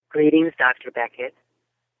Greetings, Dr. Beckett.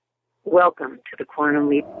 Welcome to the Quantum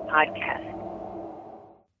Leap podcast.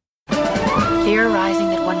 Theorizing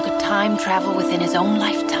that one could time travel within his own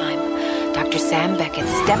lifetime, Dr. Sam Beckett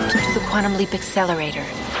stepped into the Quantum Leap accelerator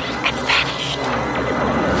and vanished.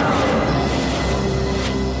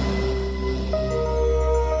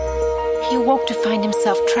 He awoke to find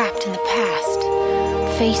himself trapped in the past,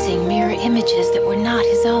 facing mirror images that were not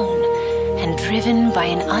his own, and driven by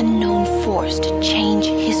an unknown force to change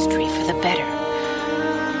history for the better.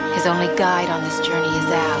 His only guide on this journey is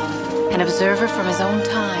Al, an observer from his own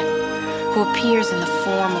time, who appears in the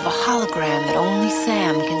form of a hologram that only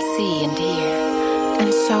Sam can see and hear.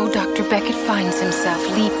 And so Dr. Beckett finds himself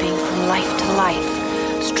leaping from life to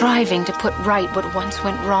life, striving to put right what once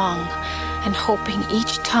went wrong, and hoping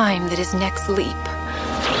each time that his next leap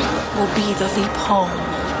will be the leap home.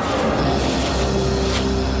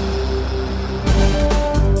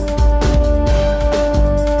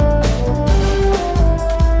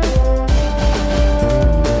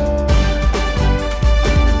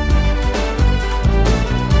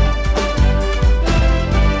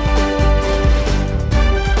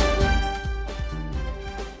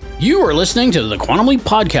 You are listening to the Quantum Leap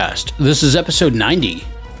Podcast. This is episode 90,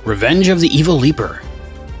 Revenge of the Evil Leaper.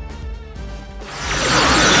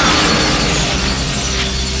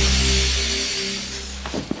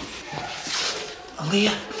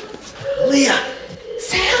 Aaliyah!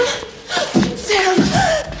 Sam!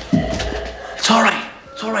 It's all right.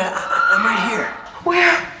 I'm right here.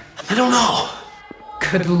 Where? I don't know.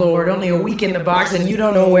 Good Lord, only a week in the box and you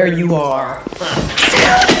don't know where you are.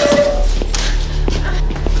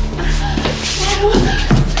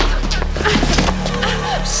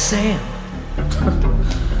 Sam.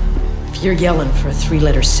 If you're yelling for a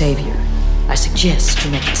three-letter savior, I suggest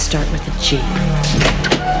you make it start with a G.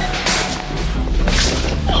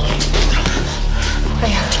 I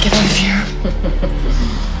have to get out of here.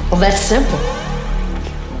 Well, that's simple.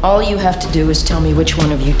 All you have to do is tell me which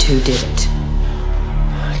one of you two did it.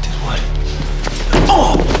 I did what?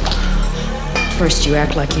 Oh! First you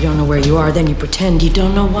act like you don't know where you are, then you pretend you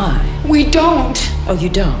don't know why. We don't. Oh, you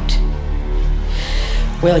don't?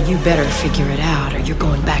 Well, you better figure it out or you're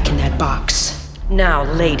going back in that box. Now,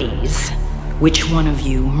 ladies, which one of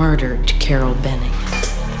you murdered Carol Benning?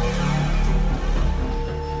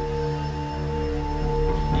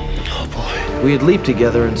 Oh, boy. We had leaped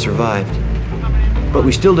together and survived. But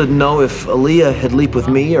we still didn't know if Aaliyah had leaped with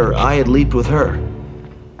me or I had leaped with her.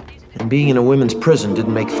 And being in a women's prison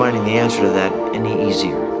didn't make finding the answer to that any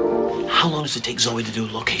easier. How long does it take Zoe to do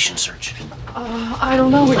a location search? I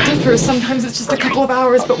don't know. It differs. Sometimes it's just a couple of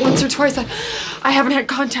hours, but once or twice I haven't had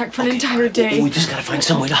contact for an entire day. We just gotta find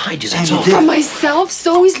some way to hide you, that's all. From myself,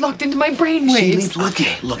 Zoe's locked into my brainwaves. She leaped with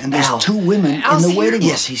you. Look, and there's Al. two women Al's in the waiting room.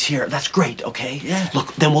 Yes, he's here. That's great, okay? Yeah.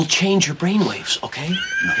 Look, then we'll change your brainwaves, okay?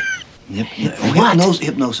 No. What?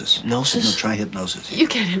 Hypnosis. Hypnosis? No, try hypnosis. You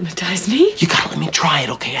can't hypnotize me. You gotta let me try it,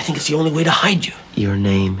 okay? I think it's the only way to hide you. Your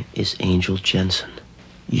name is Angel Jensen.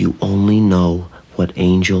 You only know what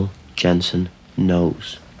Angel Jensen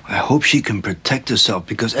knows. I hope she can protect herself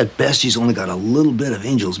because at best she's only got a little bit of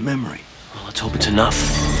Angel's memory. Well, let's hope it's enough.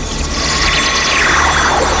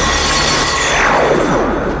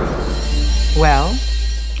 Well,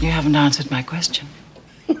 you haven't answered my question.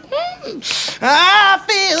 I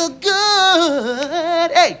feel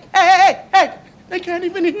good. Hey. They can't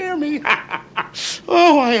even hear me.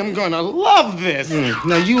 Oh, I am gonna love this.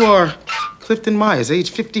 Now, you are Clifton Myers, age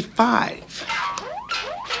 55.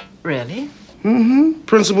 Really? Mm-hmm.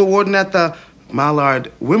 Principal warden at the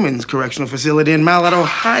Mallard Women's Correctional Facility in Mallard,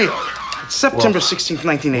 Ohio. September 16th,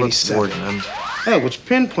 1987. Warden, Which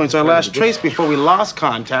pinpoints our last trace before we lost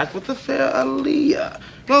contact with the fair Aaliyah.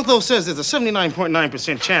 Lothos says there's a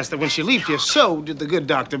 79.9% chance that when she leaped here, so did the good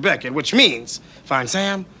Dr. Beckett, which means find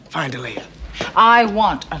Sam, find Aaliyah. I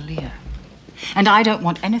want Aaliyah. And I don't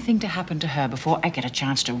want anything to happen to her before I get a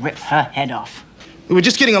chance to rip her head off. We were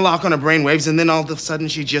just getting a lock on her brainwaves, and then all of a sudden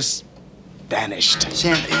she just vanished.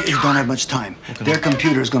 Sam, you don't have much time. Their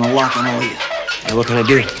computer is going to lock on Aaliyah. Hey, what can I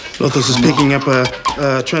do? Lothos is picking up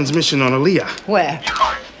a transmission on Aaliyah. Where?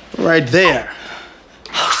 Right there.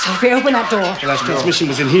 Oh, Sophie, open that door. The last transmission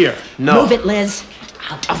was in here. No. Move it, Liz.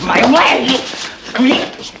 Out of my way! Come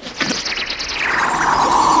here.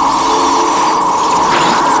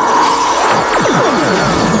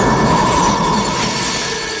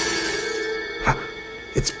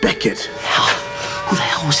 It's Beckett. Who the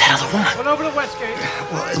hell was that other woman? Went over to Westgate.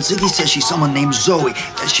 Well, Ziggy says she's someone named Zoe.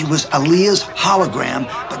 She was Aaliyah's hologram,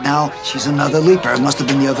 but now she's another leaper. It must have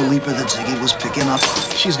been the other leaper that Ziggy was picking up.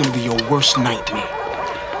 She's gonna be your worst nightmare.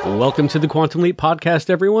 Welcome to the Quantum Leap Podcast,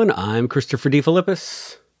 everyone. I'm Christopher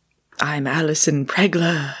DeFilippis. I'm Allison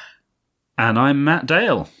Pregler. And I'm Matt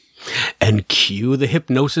Dale. And cue the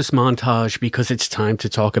hypnosis montage because it's time to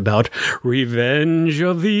talk about Revenge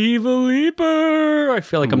of the Evil Leaper. I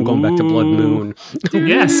feel like I'm going back to Blood Moon.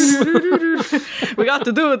 Yes. We got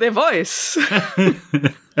to do the voice.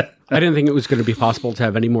 I didn't think it was going to be possible to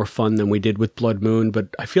have any more fun than we did with Blood Moon,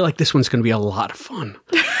 but I feel like this one's going to be a lot of fun.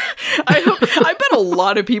 I bet a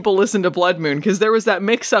lot of people listen to Blood Moon because there was that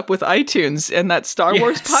mix-up with iTunes and that Star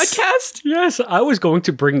Wars podcast. Yes, I was going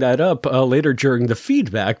to bring that up later during the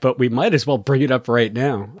feedback, but we might as well bring it up right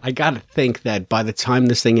now. I got to think that by the time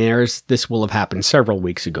this thing airs, this will have happened several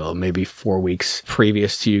weeks ago, maybe 4 weeks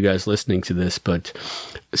previous to you guys listening to this, but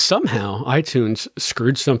somehow iTunes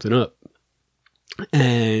screwed something up.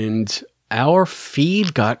 And our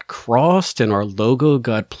feed got crossed and our logo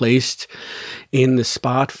got placed in the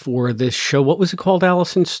spot for this show. What was it called,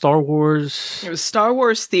 Allison? Star Wars? It was Star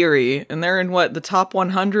Wars Theory, and they're in what, the top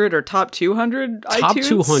 100 or top 200 iTunes? Top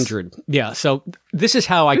 200. Yeah, so this is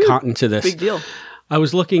how I caught into this. Big deal. I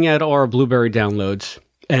was looking at our Blueberry downloads,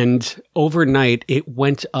 and overnight it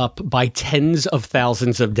went up by tens of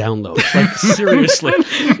thousands of downloads. Like, seriously.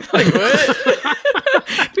 Like, what?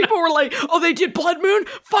 People were like, oh, they did Blood Moon?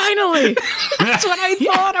 Finally! That's what I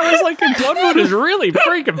thought. I was like, Blood Moon is really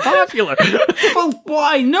freaking popular. Well,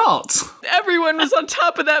 why not? Everyone was on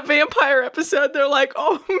top of that vampire episode. They're like,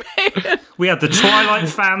 oh, man. We had the Twilight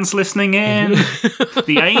fans listening in,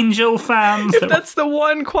 the Angel fans. If that's the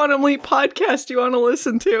one Quantum Leap podcast you want to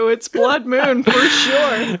listen to, it's Blood Moon for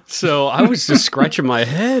sure. So I was just scratching my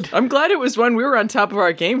head. I'm glad it was when we were on top of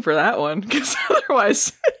our game for that one, because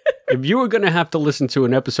otherwise... If you were going to have to listen to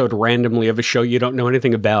an episode randomly of a show you don't know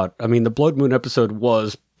anything about, I mean, the Blood Moon episode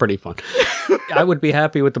was pretty fun. I would be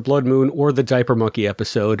happy with the Blood Moon or the Diaper Monkey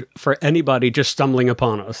episode for anybody just stumbling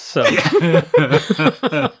upon us. So,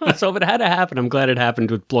 so if it had to happen, I'm glad it happened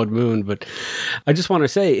with Blood Moon. But I just want to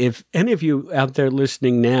say, if any of you out there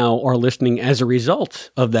listening now are listening as a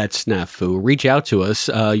result of that snafu, reach out to us.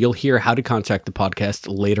 You'll hear how to contact the podcast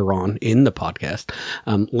later on in the podcast.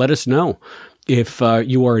 Let us know if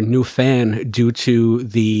you are a new fan due to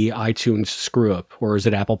the iTunes screw up, or is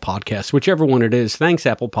it Apple Podcasts, whichever one it is. Thanks,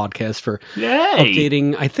 Apple Podcasts, for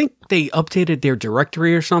updating. I think they updated their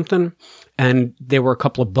directory or something, and there were a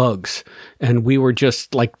couple of bugs, and we were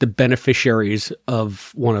just like the beneficiaries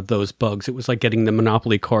of one of those bugs. It was like getting the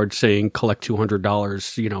Monopoly card saying collect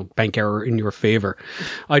 $200, bank error in your favor,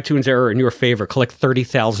 iTunes error in your favor, collect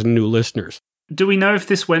 30,000 new listeners. Do we know if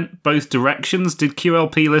this went both directions? Did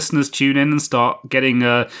QLP listeners tune in and start getting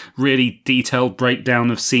a really detailed breakdown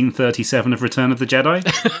of Scene 37 of Return of the Jedi?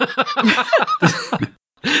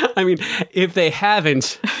 I mean, if they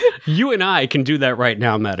haven't, you and I can do that right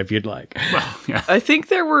now, Matt, if you'd like. Well, yeah. I think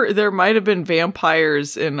there might have been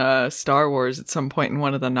vampires in Star Wars at some point in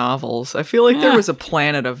one of the novels. I feel like there was a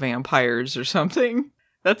planet of vampires or something.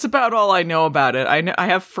 That's about all I know about it. I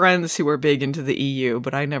have friends who are big into the EU,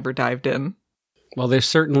 but I never dived in. Well, there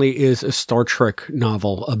certainly is a Star Trek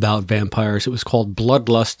novel about vampires. It was called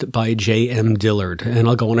Bloodlust by J.M. Dillard. And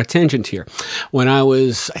I'll go on a tangent here. When I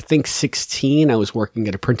was, I think, 16, I was working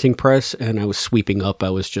at a printing press and I was sweeping up. I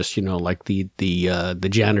was just, like the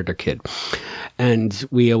janitor kid. And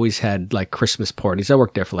we always had like Christmas parties. I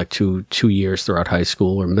worked there for like two years throughout high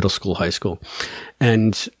school or middle school, high school.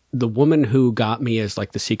 And the woman who got me as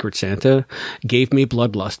like the Secret Santa gave me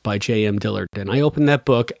Bloodlust by J.M. Dillard. And I opened that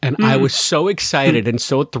book and I was so excited and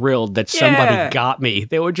so thrilled that somebody got me.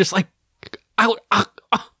 They were just like, I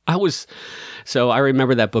was. So I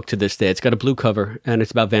remember that book to this day. It's got a blue cover and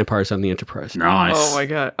it's about vampires on the Enterprise. Nice. Oh my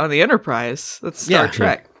God. On the Enterprise? That's Star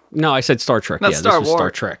Trek. Yeah. No, I said Star Trek. Not Star Wars.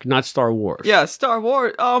 Star Trek, not Star Wars. Yeah, Star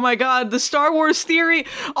Wars. Oh my God, the Star Wars theory.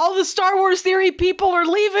 All the Star Wars theory people are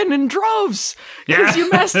leaving in droves because you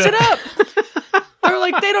messed it up. They're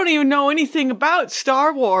like, they don't even know anything about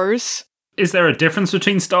Star Wars. Is there a difference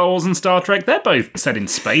between Star Wars and Star Trek? They're both set in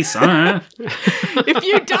space, I don't know. If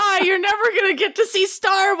you die, you're never going to get to see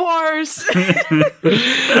Star Wars.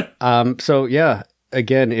 So, yeah.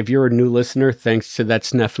 Again, if you're a new listener, thanks to that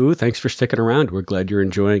snafu. Thanks for sticking around. We're glad you're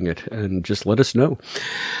enjoying it. And just let us know.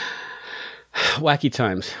 Wacky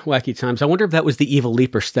times. I wonder if that was the Evil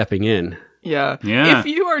Leaper stepping in. Yeah. If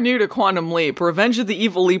you are new to Quantum Leap, Revenge of the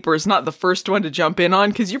Evil Leaper is not the first one to jump in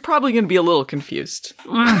on, because you're probably going to be a little confused.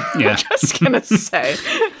 Yeah. I'm just going to say.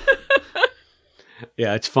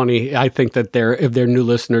 Yeah, it's funny. I think that if they're new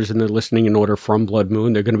listeners and they're listening in order from Blood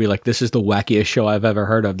Moon, they're going to be like, this is the wackiest show I've ever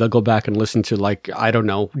heard of. They'll go back and listen to, like, I don't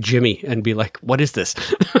know, Jimmy, and be like, what is this?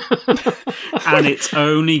 And it's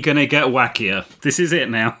only going to get wackier. This is it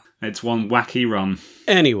now. It's one wacky run.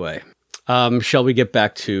 Anyway, Shall we get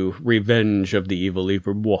back to Revenge of the Evil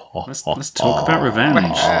Leaper? Let's talk about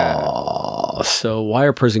revenge. So why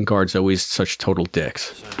are prison guards always such total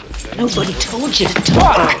dicks? Nobody told you to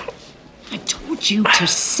talk. I told you to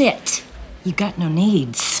sit. You got no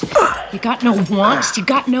needs. You got no wants. You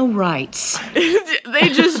got no rights. They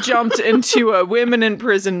just jumped into a women in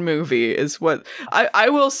prison movie is what I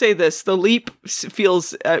will say this. The leap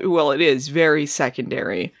feels, it is very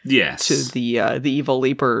secondary. Yes. To the Evil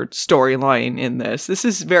Leaper storyline in this. This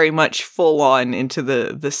is very much full on into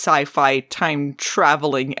the sci-fi time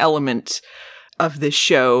traveling element of this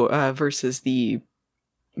show versus the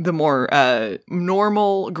more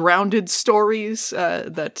normal, grounded stories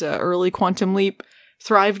that early Quantum Leap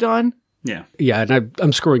thrived on. Yeah. Yeah, and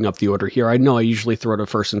I'm screwing up the order here. I know I usually throw to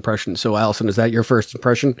first impression. So, Allison, is that your first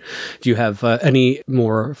impression? Do you have any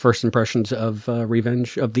more first impressions of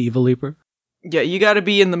Revenge of the Evil Leaper? Yeah, you got to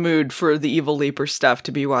be in the mood for the Evil Leaper stuff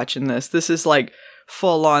to be watching this. This is like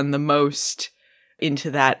full on the most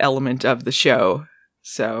into that element of the show.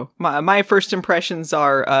 So, my first impressions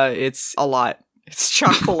are it's a lot. It's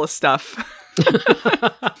chock full of stuff.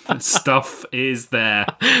 Stuff is there.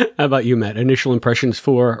 How about you, Matt? Initial impressions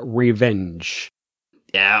for Revenge.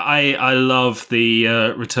 Yeah, I love the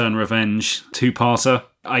Return Revenge two-parter.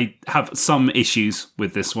 I have some issues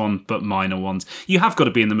with this one, but minor ones. You have got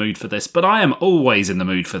to be in the mood for this, but I am always in the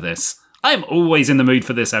mood for this. I am always in the mood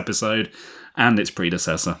for this episode and its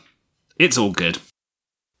predecessor. It's all good.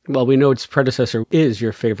 Well, we know its predecessor is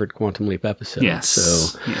your favorite Quantum Leap episode. Yes.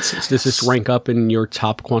 So yes. Does this rank up in your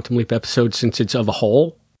top Quantum Leap episode since it's of a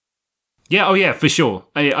whole? Yeah, oh yeah, for sure.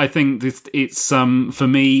 I think it's for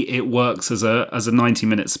me it works as a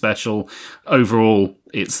 90-minute special. Overall,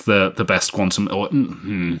 it's the best Quantum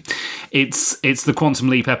it's the Quantum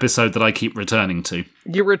Leap episode that I keep returning to.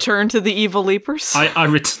 You return to the Evil Leapers?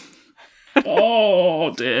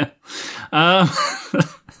 Oh dear.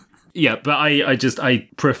 Yeah, but I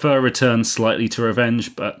prefer Return slightly to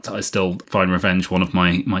Revenge, but I still find Revenge one of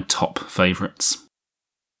my top favourites.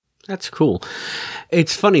 That's cool.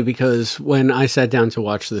 It's funny because when I sat down to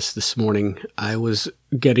watch this morning, I was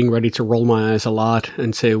getting ready to roll my eyes a lot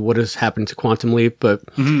and say, what has happened to Quantum Leap? But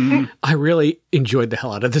I really enjoyed the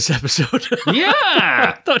hell out of this episode. Yeah!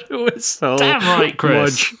 I thought it was so damn right,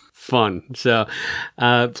 Chris. Much fun. So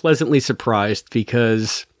pleasantly surprised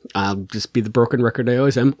because I'll just be the broken record I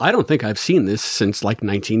always am. I don't think I've seen this since like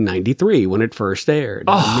 1993 when it first aired.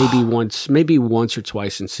 Maybe once or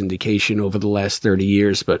twice in syndication over the last 30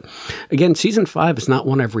 years. But again, season 5 is not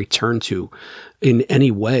one I've returned to in any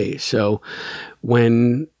way. So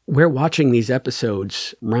when we're watching these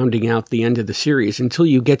episodes rounding out the end of the series until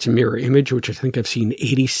you get to Mirror Image, which I think I've seen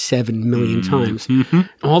 87 million times,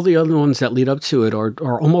 all the other ones that lead up to it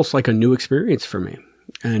are almost like a new experience for me.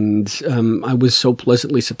 And I was so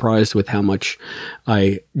pleasantly surprised with how much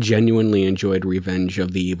I genuinely enjoyed Revenge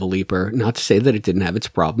of the Evil Leaper. Not to say that it didn't have its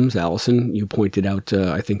problems, Allison. You pointed out,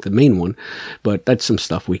 I think, the main one. But that's some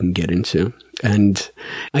stuff we can get into. And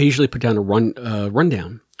I usually put down a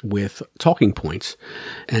rundown with talking points.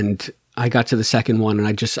 And I got to the second one, and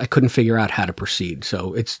I couldn't figure out how to proceed.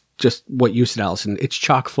 So it's just what you said, Allison. It's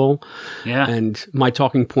chock full. Yeah. And my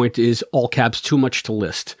talking point is all caps, too much to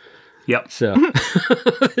list. Yep. So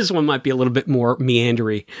this one might be a little bit more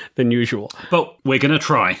meandery than usual. But we're going to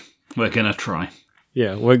try.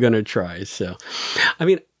 Yeah, we're going to try. So, I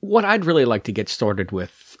mean, what I'd really like to get started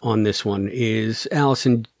with on this one is,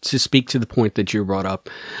 Allison, to speak to the point that you brought up.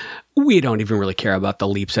 We don't even really care about the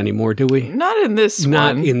leaps anymore, do we? Not in this one.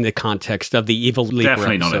 Not in the context of the Evil Leaper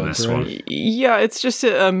Definitely episodes, not in this one. Yeah, it's just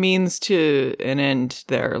a means to an end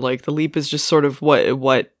there. Like, the leap is just sort of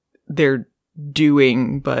what they're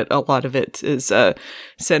doing, but a lot of it is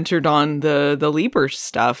centered on the Leaper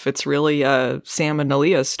stuff. It's really Sam and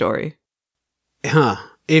Aaliyah's story.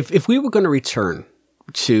 If we were going to return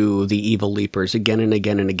to the Evil Leapers again and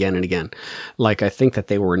again and again and again, like I think that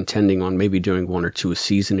they were intending on maybe doing one or two a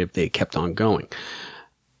season if they kept on going,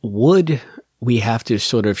 would we have to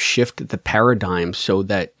sort of shift the paradigm so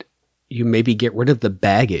that you maybe get rid of the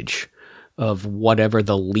baggage of whatever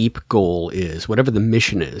the leap goal is, whatever the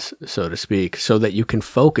mission is, so to speak, so that you can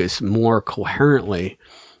focus more coherently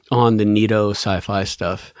on the neato sci-fi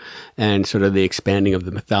stuff and sort of the expanding of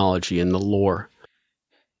the mythology and the lore?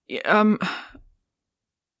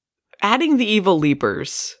 Adding the Evil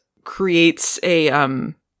Leapers creates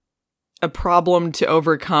a problem to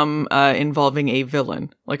overcome involving a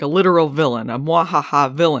villain, like a literal villain, a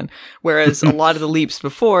mwahaha villain. Whereas a lot of the leaps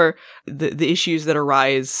before, the issues that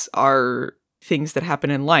arise are things that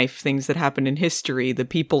happen in life, things that happen in history, the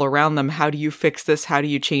people around them. How do you fix this? How do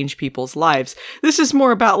you change people's lives? This is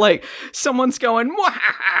more about like someone's going,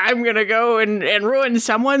 I'm going to go and ruin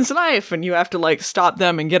someone's life. And you have to like stop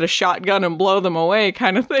them and get a shotgun and blow them away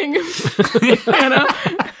kind of thing. You know?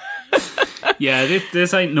 Yeah,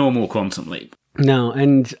 this ain't normal Quantum Leap. No,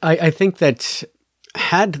 and I think that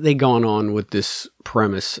had they gone on with this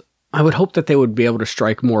premise, I would hope that they would be able to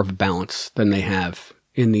strike more of a balance than they have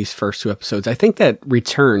in these first 2 episodes. I think that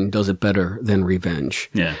Return does it better than Revenge.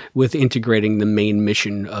 Yeah. With integrating the main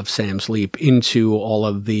mission of Sam's Leap into all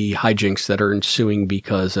of the hijinks that are ensuing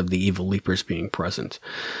because of the evil Leapers being present.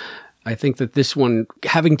 I think that this one,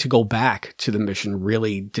 having to go back to the mission,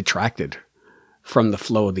 really detracted from the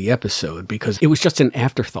flow of the episode because it was just an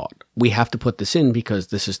afterthought. We have to put this in because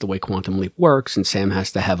this is the way Quantum Leap works, and Sam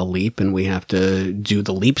has to have a leap, and we have to do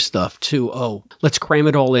the leap stuff too. Oh, let's cram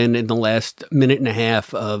it all in the last minute and a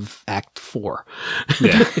half of Act 4.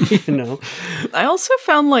 Yeah. You know? I also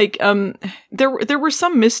found like there were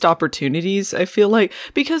some missed opportunities, I feel like,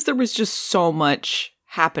 because there was just so much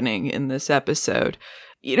happening in this episode.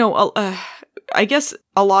 You know, I guess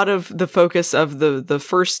a lot of the focus of the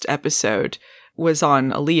first episode was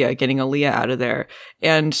on Aaliyah, getting Aaliyah out of there.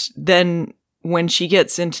 And then when she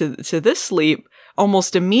gets into this leap,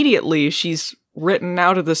 almost immediately she's written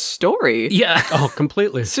out of the story. Yeah. Oh,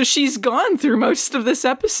 completely. So she's gone through most of this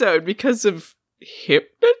episode because of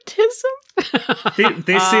hypnotism?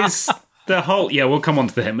 This is the whole... Yeah, we'll come on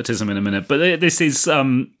to the hypnotism in a minute. But this is...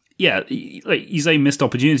 Yeah, like you say, missed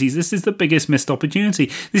opportunities. This is the biggest missed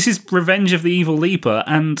opportunity. This is Revenge of the Evil Leaper,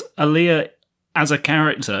 and Aaliyah, as a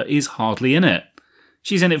character, is hardly in it.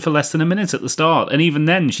 She's in it for less than a minute at the start, and even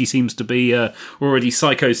then she seems to be already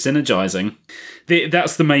psycho-synergizing.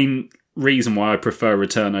 That's the main reason why I prefer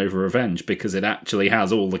Return over Revenge, because it actually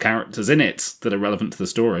has all the characters in it that are relevant to the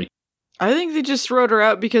story. I think they just wrote her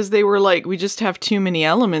out because they were like, we just have too many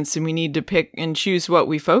elements and we need to pick and choose what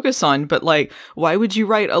we focus on. But like, why would you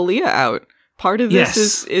write Aaliyah out? Part of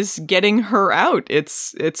this is getting her out.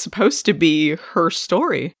 It's supposed to be her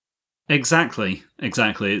story. Exactly.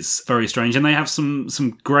 It's very strange. And they have some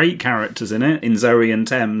great characters in it, in Zoe and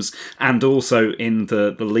Thames, and also in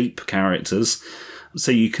the Leap characters.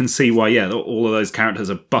 So you can see why, all of those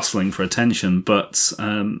characters are bustling for attention, but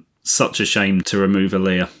such a shame to remove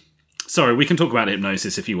Aaliyah. Sorry, we can talk about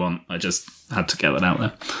hypnosis if you want. I just had to get that out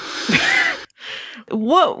there.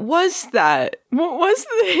 What was that? What was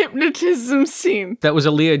the hypnotism scene? That was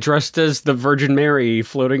Aaliyah dressed as the Virgin Mary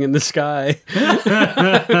floating in the sky.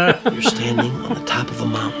 You're standing on the top of a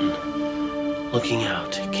mountain, looking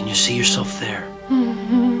out. Can you see yourself there?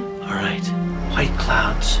 Mm-hmm. All right. White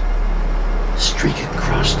clouds streak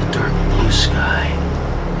across the dark blue sky.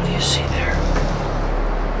 What do you see there?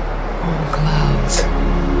 Oh, clouds.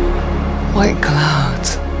 White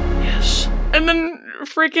clouds. Yes. And then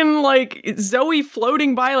freaking like Zoe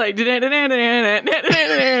floating by like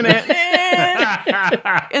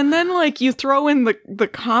and then like you throw in the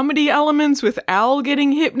comedy elements with Al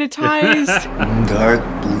getting hypnotized. Dark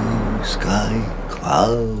blue sky,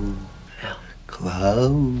 clouds.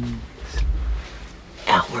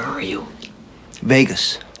 Al, where are you?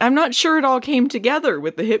 Vegas. I'm not sure it all came together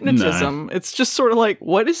with the hypnotism. No. It's just sort of like,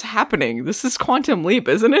 what is happening? This is Quantum Leap,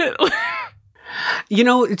 isn't it? You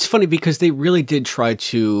know, it's funny because they really did try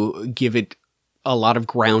to give it a lot of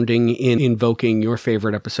grounding in invoking your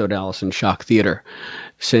favorite episode, Allison, Shock Theater,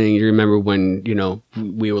 saying, you remember when,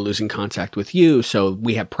 we were losing contact with you, so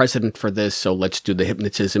we have precedent for this, so let's do the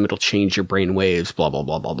hypnotism, it'll change your brain waves, blah, blah,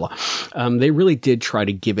 blah, blah, blah. They really did try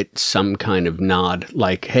to give it some kind of nod,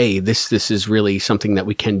 like, hey, this is really something that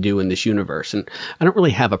we can do in this universe, and I don't really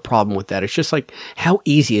have a problem with that. It's just like, how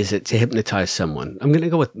easy is it to hypnotize someone? I'm going to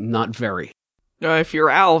go with not very. If you're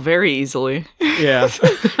Al, very easily. Yeah.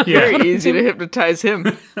 Very easy to hypnotize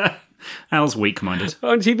him. Al's weak-minded.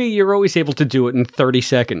 On TV, you're always able to do it in 30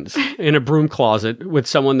 seconds in a broom closet with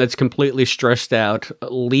someone that's completely stressed out,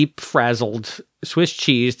 leap-frazzled, Swiss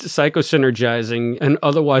cheesed, psycho-synergizing, and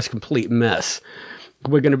otherwise complete mess.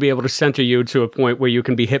 We're going to be able to center you to a point where you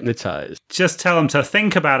can be hypnotized. Just tell them to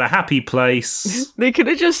think about a happy place. They could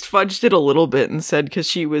have just fudged it a little bit and said because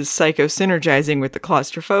she was psycho-synergizing with the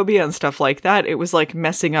claustrophobia and stuff like that, it was like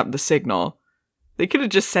messing up the signal. They could have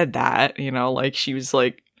just said that, like she was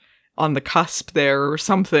like on the cusp there or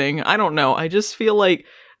something. I don't know. I just feel like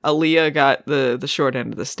Aaliyah got the short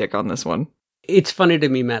end of the stick on this one. It's funny to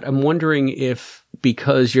me, Matt. I'm wondering if,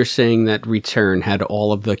 because you're saying that Return had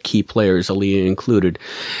all of the key players, Aaliyah included,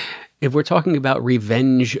 if we're talking about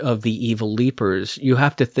Revenge of the Evil Leapers, you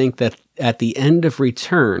have to think that at the end of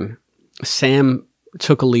Return, Sam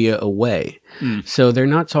took Aaliyah away. So they're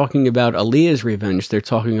not talking about Aaliyah's revenge. They're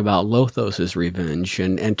talking about Lothos's revenge,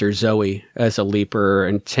 and enter Zoe as a leaper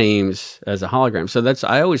and Thames as a hologram. So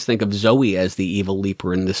I always think of Zoe as the evil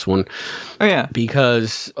leaper in this one. Oh, yeah.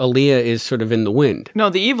 Because Aaliyah is sort of in the wind. No,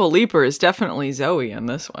 the evil leaper is definitely Zoe in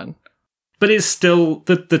this one. But it's still,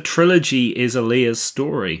 the trilogy is Aaliyah's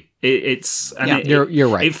story. You're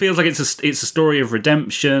right. It feels like it's a story of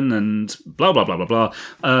redemption and blah blah blah blah blah.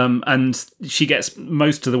 And she gets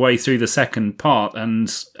most of the way through the second part, and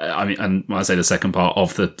when I say the second part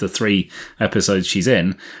of the 3 episodes she's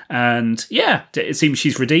in, and yeah, it seems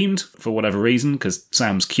she's redeemed for whatever reason because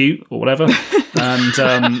Sam's cute or whatever,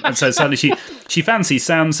 and so suddenly she fancies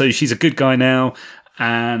Sam, so she's a good guy now,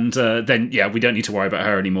 and then we don't need to worry about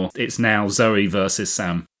her anymore. It's now Zoe versus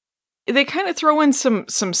Sam. They kind of throw in some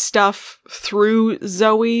stuff through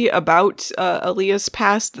Zoe about Aaliyah's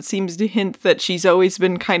past that seems to hint that she's always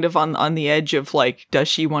been kind of on the edge of, like, does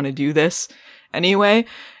she want to do this anyway?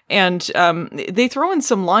 And they throw in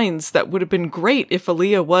some lines that would have been great if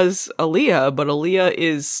Aaliyah was Aaliyah, but Aaliyah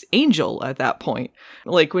is Angel at that point.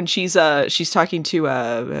 Like when she's talking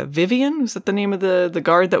to Vivian, was that the name of the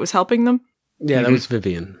guard that was helping them? Yeah, that was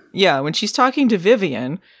Vivian. Yeah, when she's talking to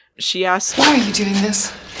Vivian, she asks, "Why are you doing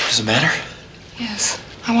this?" Does it matter? Yes.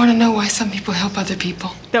 I want to know why some people help other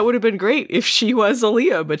people. That would have been great if she was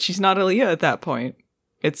Aaliyah, but she's not Aaliyah at that point.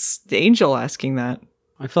 It's the Angel asking that.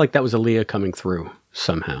 I feel like that was Aaliyah coming through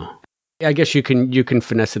somehow. I guess you can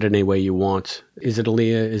finesse it any way you want. Is it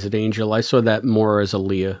Aaliyah? Is it Angel? I saw that more as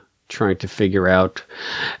Aaliyah trying to figure out.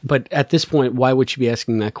 But at this point, why would she be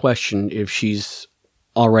asking that question if she's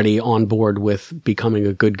already on board with becoming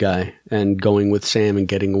a good guy and going with Sam and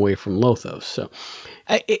getting away from Lothos? So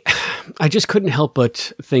I just couldn't help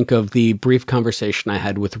but think of the brief conversation I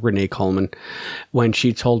had with Renee Coleman when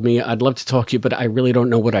she told me, "I'd love to talk to you, but I really don't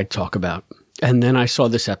know what I'd talk about." And then I saw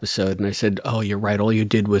this episode and I said, "Oh, you're right. All you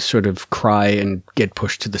did was sort of cry and get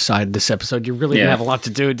pushed to the side of this episode. You really didn't have a lot to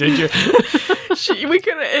do, did you?"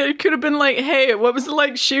 It could have been like, "Hey, what was it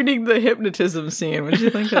like shooting the hypnotism scene? What did you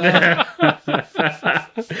think of that?"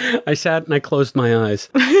 I sat and I closed my eyes.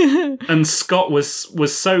 And Scott was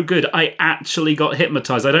so good, I actually got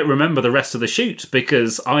hypnotized. I don't remember the rest of the shoot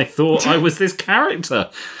because I thought I was this character.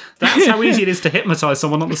 That's how easy it is to hypnotize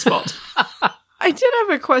someone on the spot. I did have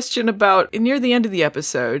a question about, near the end of the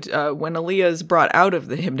episode, when Aaliyah is brought out of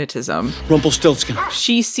the hypnotism. Rumpelstiltskin.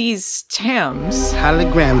 She sees Thames.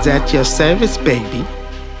 Holograms at your service, baby.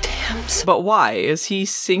 Thames. But why? Is he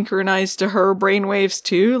synchronized to her brainwaves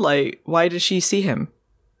too? Like, why does she see him?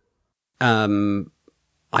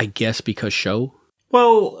 I guess because show.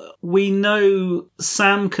 Well, we know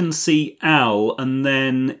Sam can see Al, and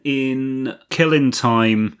then in Killing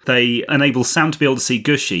Time, they enable Sam to be able to see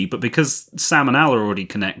Gushy, but because Sam and Al are already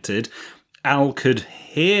connected, Al could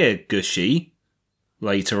hear Gushy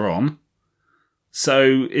later on.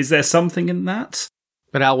 So is there something in that?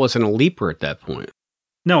 But Al wasn't a leaper at that point.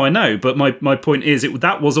 No, I know, but my point is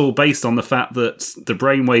that was all based on the fact that the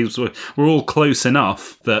brainwaves were all close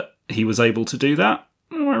enough that he was able to do that.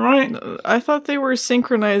 Am I right? I thought they were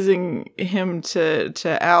synchronizing him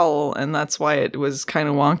to Al, and that's why it was kind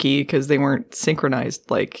of wonky, because they weren't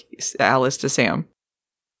synchronized like Alice to Sam.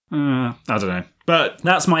 I don't know. But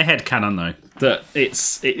that's my headcanon, though,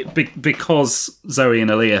 that because Zoe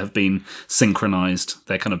and Aaliyah have been synchronized,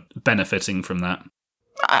 they're kind of benefiting from that.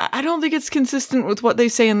 I don't think it's consistent with what they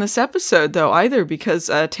say in this episode, though, either,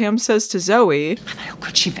 because Tam says to Zoe, "How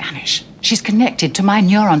could she vanish? She's connected to my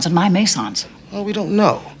neurons and my mesons." Well, we don't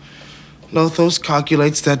know. Lothos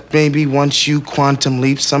calculates that maybe once you quantum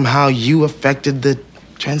leap, somehow you affected the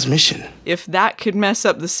transmission. If that could mess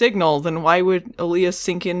up the signal, then why would Aaliyah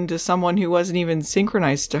sync into someone who wasn't even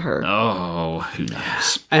synchronized to her? Oh, who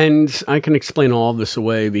knows? And I can explain all of this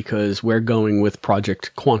away because we're going with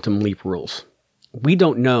Project Quantum Leap rules. We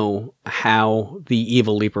don't know how the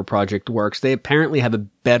Evil Leaper Project works. They apparently have a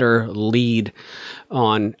better lead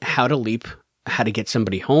on how to leap, how to get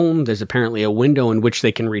somebody home. There's apparently a window in which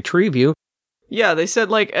they can retrieve you. Yeah, they said,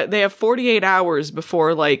 like, they have 48 hours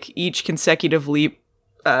before, like, each consecutive leap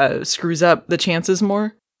screws up the chances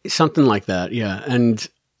more. Something like that, yeah. And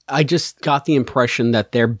I just got the impression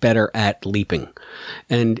that they're better at leaping.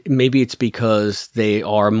 And maybe it's because they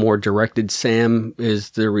are more directed. Sam is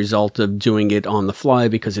the result of doing it on the fly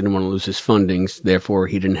because he didn't want to lose his fundings. Therefore,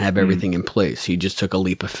 he didn't have everything in place. He just took a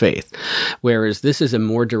leap of faith. Whereas this is a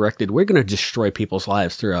more directed, we're going to destroy people's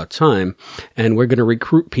lives throughout time, and we're going to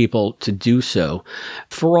recruit people to do so.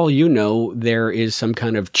 For all you know, there is some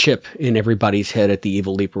kind of chip in everybody's head at the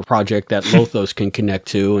Evil Leaper Project that Lothos can connect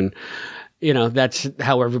to, and that's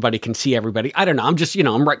how everybody can see everybody. I don't know. I'm just,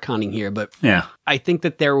 I'm retconning here, but yeah, I think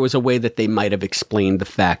that there was a way that they might have explained the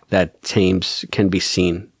fact that Thames can be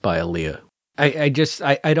seen by Aaliyah. I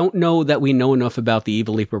don't know that we know enough about the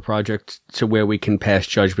Evil Leaper project to where we can pass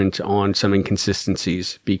judgment on some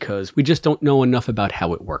inconsistencies, because we just don't know enough about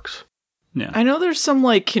how it works. Yeah. I know there's some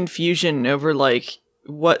confusion over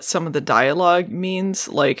what some of the dialogue means,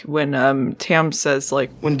 when Tam says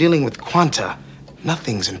when dealing with quanta,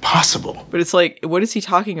 nothing's impossible. But it's what is he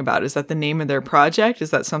talking about? Is that the name of their project?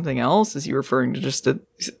 Is that something else? Is he referring to just a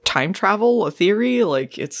time travel, a theory?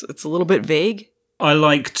 It's a little bit vague. I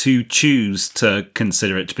like to choose to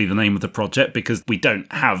consider it to be the name of the project because we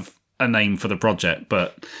don't have a name for the project,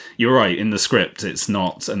 but you're right, in the script it's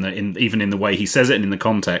not, and even in the way he says it and in the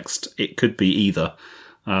context, it could be either.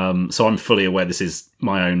 So I'm fully aware this is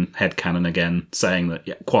my own headcanon again, saying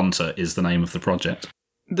that Quanta is the name of the project.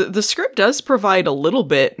 The script does provide a little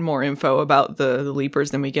bit more info about the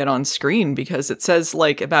Leapers than we get on screen, because it says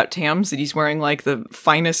about Tams that he's wearing the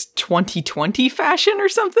finest 2020 fashion or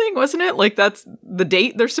something, wasn't it? That's the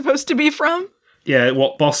date they're supposed to be from? Yeah,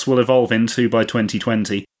 what Boss will evolve into by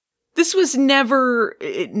 2020. This was never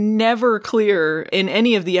clear in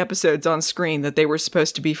any of the episodes on screen that they were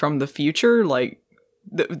supposed to be from the future,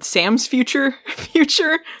 Sam's future.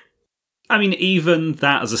 I mean, even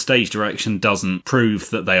that as a stage direction doesn't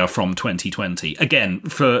prove that they are from 2020. Again,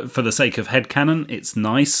 for the sake of headcanon, it's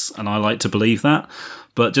nice, and I like to believe that.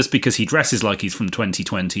 But just because he dresses like he's from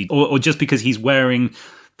 2020, or just because he's wearing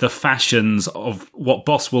the fashions of what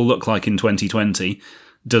Boss will look like in 2020,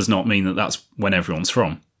 does not mean that that's when everyone's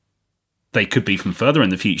from. They could be from further in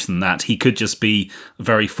the future than that. He could just be a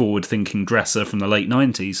very forward-thinking dresser from the late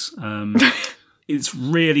 90s. It's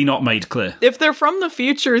really not made clear. If they're from the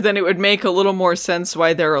future, then it would make a little more sense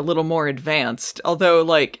why they're a little more advanced. Although,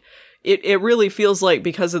 it really feels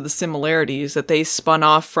because of the similarities that they spun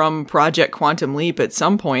off from Project Quantum Leap at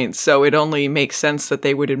some point, so it only makes sense that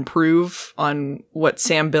they would improve on what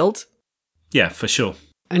Sam built. Yeah, for sure.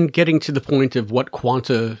 And getting to the point of what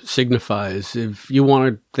quanta signifies, if you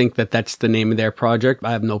want to think that that's the name of their project,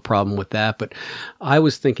 I have no problem with that. But I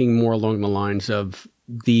was thinking more along the lines of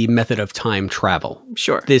the method of time travel.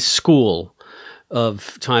 Sure. This school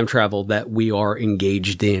of time travel that we are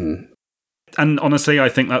engaged in. And honestly, I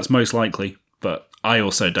think that's most likely. But I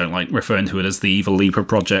also don't like referring to it as the Evil Leaper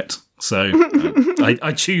project. So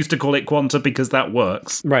I choose to call it Quanta because that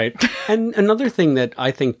works. Right. And another thing that I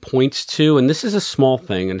think points to, and this is a small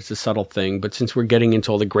thing and it's a subtle thing, but since we're getting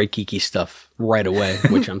into all the great geeky stuff right away,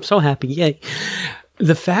 which I'm so happy, yay.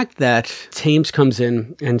 The fact that Thames comes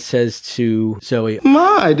in and says to Zoe,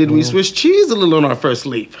 "My, did we Swiss cheese a little on our first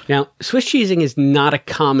leap?" Now, Swiss cheesing is not a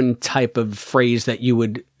common type of phrase that you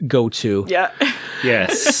would go to. Yeah.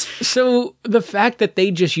 Yes. So the fact that they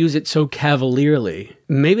just use it so cavalierly,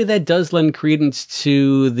 maybe that does lend credence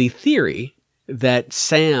to the theory that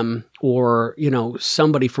Sam or,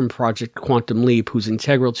 somebody from Project Quantum Leap who's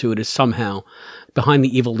integral to it is somehow behind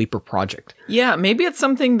the Evil Leaper project. Yeah, maybe it's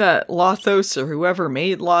something that Lothos or whoever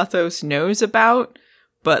made Lothos knows about,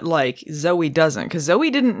 but Zoe doesn't, because Zoe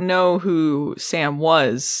didn't know who Sam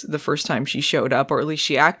was the first time she showed up, or at least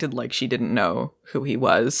she acted like she didn't know who he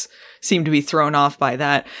was. Seemed to be thrown off by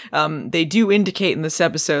that. They do indicate in this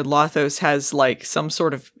episode Lothos has some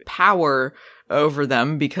sort of power over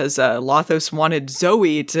them, because Lothos wanted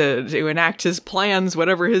Zoe to enact his plans,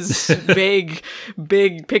 whatever his vague,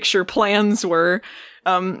 big picture plans were.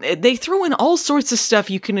 They throw in all sorts of stuff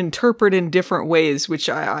you can interpret in different ways, which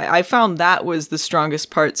I found that was the strongest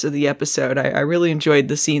parts of the episode. I really enjoyed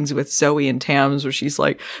the scenes with Zoe and Tams where she's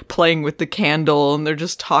playing with the candle and they're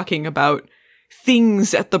just talking about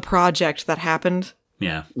things at the project that happened.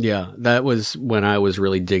 Yeah. Yeah, that was when I was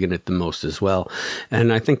really digging it the most as well.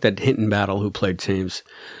 And I think that Hinton Battle, who played Thames,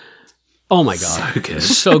 oh my God. So good.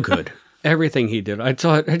 So good. Everything he did. I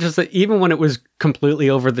just even when it was completely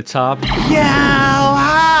over the top. Yow,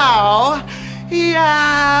 how? Yow,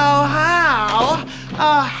 how?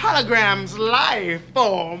 A hologram's life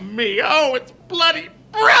for me. Oh, it's bloody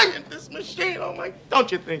brilliant, this machine. Oh my,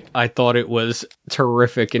 don't you think? I thought it was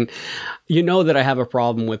terrific. And you know that I have a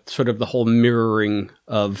problem with sort of the whole mirroring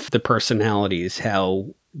of the personalities,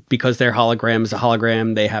 how because their hologram is a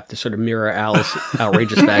hologram, they have to sort of mirror Al's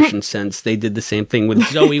outrageous fashion sense. They did the same thing with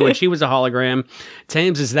Zoe when she was a hologram.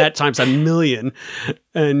 Thames is that times a million.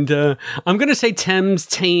 And I'm going to say Thames.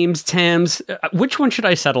 Which one should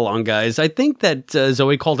I settle on, guys? I think that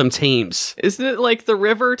Zoe called him Thames. Isn't it the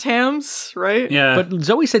river Thames, right? Yeah. But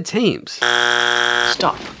Zoe said Thames.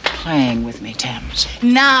 Stop playing with me, Thames.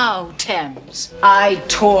 Now, Thames. I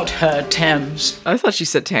taught her Thames. I thought she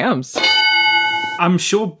said Thames. I'm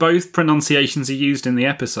sure both pronunciations are used in the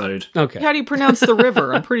episode. Okay. How do you pronounce the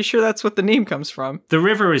river? I'm pretty sure that's what the name comes from. The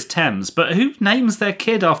river is Thames, but who names their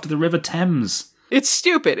kid after the River Thames? It's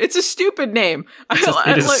stupid. It's a stupid name.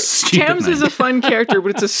 It is a stupid Thames name. is a fun character,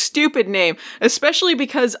 but it's a stupid name, especially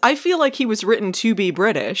because I feel like he was written to be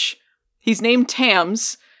British. He's named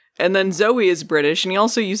Thames, and then Zoe is British, and he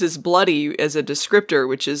also uses bloody as a descriptor,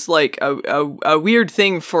 which is like a weird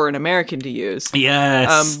thing for an American to use.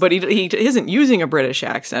 Yes. But he isn't using a British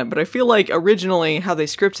accent, but I feel like originally how they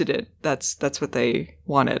scripted it, that's what they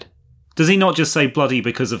wanted. Does he not just say bloody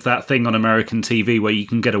because of that thing on American TV where you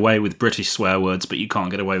can get away with British swear words, but you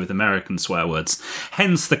can't get away with American swear words?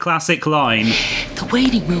 Hence the classic line, The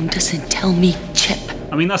waiting room doesn't tell me Chip.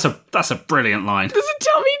 I mean, that's a brilliant line. Doesn't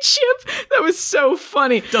tell me Chip. That was so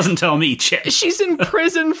funny. Doesn't tell me Chip. She's in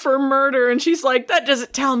prison for murder, and she's like, that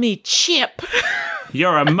doesn't tell me Chip.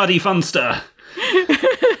 You're a muddy funster.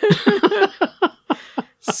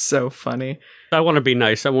 So funny. I want to be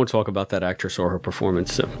nice. I won't talk about that actress or her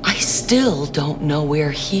performance. So. I still don't know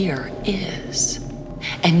where here is.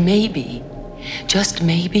 And maybe, just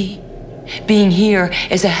maybe, being here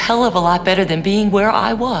is a hell of a lot better than being where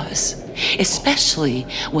I was. Especially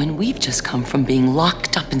when we've just come from being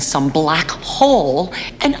locked up in some black hole,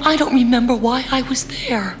 and I don't remember why I was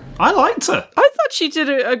there. I liked her. I thought she did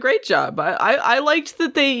a great job. I liked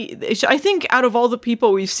that I think out of all the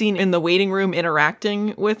people we've seen in the waiting room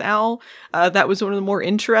interacting with Al, that was one of the more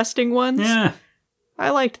interesting ones. Yeah. I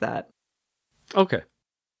liked that. Okay.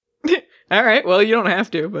 All right. Well, you don't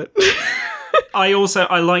have to, but... I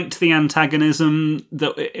liked the antagonism,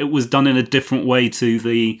 that it was done in a different way to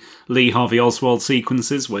the Lee Harvey Oswald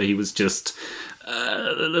sequences, where he was just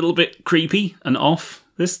a little bit creepy and off.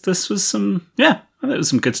 This was some, I thought it was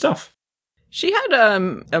some good stuff. She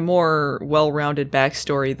had a more well-rounded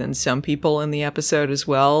backstory than some people in the episode as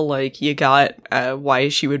well. Like, you got why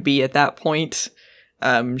she would be at that point.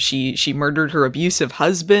 She murdered her abusive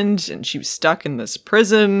husband, and she was stuck in this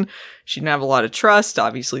prison. She didn't have a lot of trust.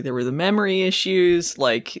 Obviously, there were the memory issues.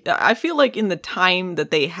 Like, I feel like in the time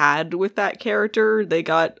that they had with that character, they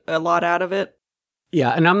got a lot out of it. Yeah,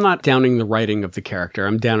 and I'm not downing the writing of the character.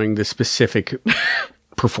 I'm downing the specific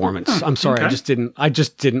performance. I'm sorry, okay. I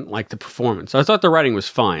just didn't like the performance. I thought the writing was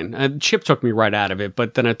fine. Chip took me right out of it,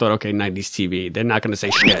 but then I thought, okay, 90s TV, they're not going to say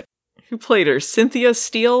shit. Who played her? Cynthia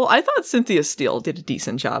Steele? I thought Cynthia Steele did a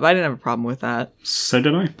decent job. I didn't have a problem with that. So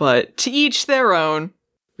did I. But to each their own.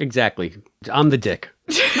 Exactly. I'm the dick.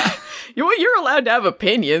 You're allowed to have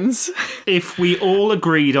opinions. If we all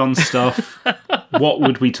agreed on stuff, what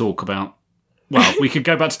would we talk about? Well, we could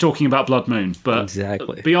go back to talking about Blood Moon, but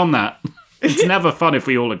exactly. Beyond that, it's never fun if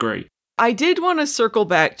we all agree. I did want to circle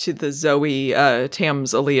back to the Zoe,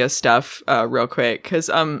 Tams, Aaliyah stuff real quick, because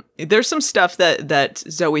there's some stuff that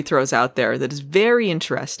Zoe throws out there that is very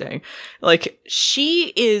interesting. Like,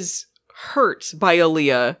 she is hurt by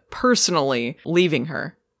Aaliyah personally leaving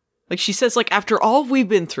her. Like, she says, like, after all we've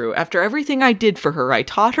been through, after everything I did for her, I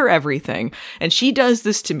taught her everything, and she does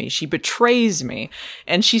this to me. She betrays me.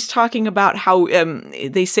 And she's talking about how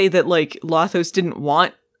they say that, like, Lothos didn't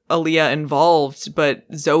want Aaliyah involved, but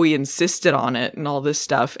Zoe insisted on it and all this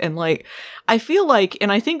stuff. And, like, I feel like, and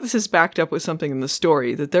I think this is backed up with something in the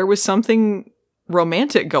story, that there was something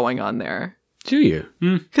romantic going on there. Do you?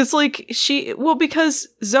 Because, like, because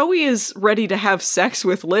Zoe is ready to have sex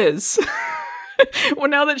with Liz. Well,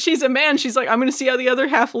 now that she's a man, she's like, I'm going to see how the other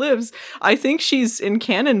half lives. I think she's in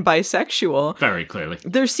canon bisexual. Very clearly.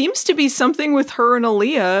 There seems to be something with her and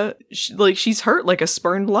Aaliyah. She's hurt like a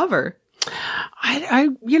spurned lover. I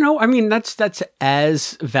mean, that's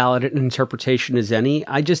as valid an interpretation as any.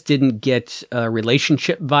 I just didn't get a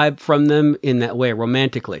relationship vibe from them in that way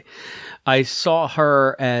romantically. I saw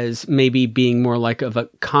her as maybe being more like of a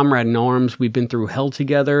comrade in arms. We've been through hell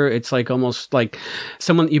together. It's like almost like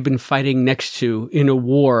someone that you've been fighting next to in a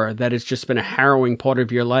war that has just been a harrowing part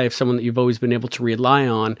of your life, someone that you've always been able to rely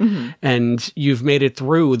on. Mm-hmm. And you've made it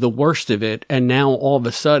through the worst of it. And now all of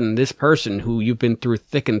a sudden, this person who you've been through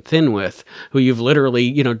thick and thin with, who you've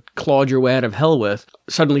literally, clawed your way out of hell with,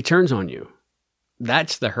 suddenly turns on you.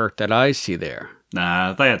 That's the hurt that I see there.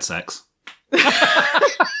 Nah, they had sex.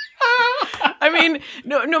 I mean,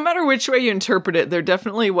 no matter which way you interpret it, there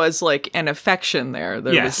definitely was, like, an affection there.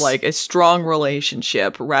 There was, like, a strong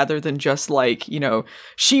relationship rather than just, like,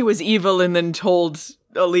 she was evil and then told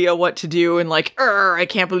Aaliyah what to do and, like, I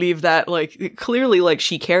can't believe that. Like, clearly, like,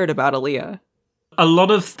 she cared about Aaliyah. A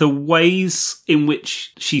lot of the ways in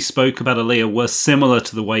which she spoke about Aaliyah were similar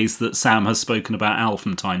to the ways that Sam has spoken about Al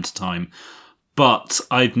from time to time. But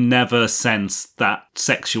I've never sensed that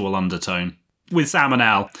sexual undertone. With Sam and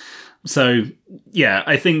Al, So, yeah,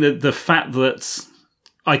 I think that the fact that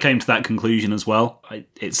I came to that conclusion as well,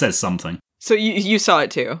 it says something. So you saw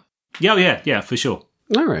it too? Yeah, for sure.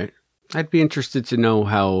 All right. I'd be interested to know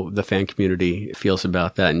how the fan community feels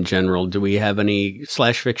about that in general. Do we have any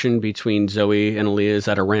slash fiction between Zoe and Aaliyah? Is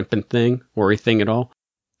that a rampant thing or a thing at all?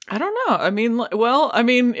 I don't know. I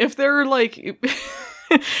mean, if there are like...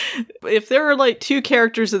 if there are like two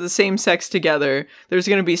characters of the same sex together, there's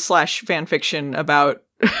going to be slash fan fiction about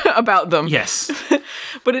them. Yes.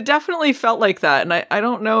 But it definitely felt like that. And I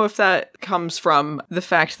don't know if that comes from the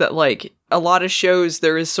fact that like a lot of shows,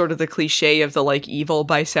 there is sort of the cliche of the like evil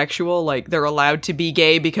bisexual, like they're allowed to be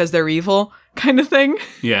gay because they're evil kind of thing.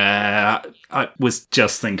 Yeah, I was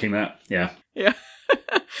just thinking that. Yeah. Yeah.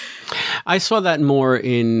 I saw that more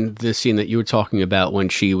in the scene that you were talking about when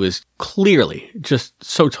she was clearly, just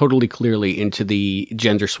so totally clearly into the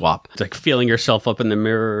gender swap. It's like feeling herself up in the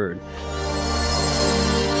mirror.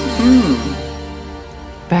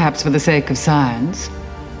 Perhaps for the sake of science,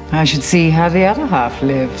 I should see how the other half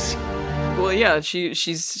lives. Well, yeah,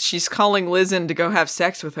 she's calling Liz in to go have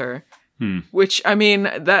sex with her. Which, I mean,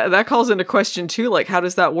 that calls into question too, like, how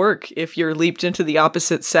does that work if you're leaped into the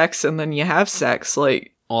opposite sex and then you have sex?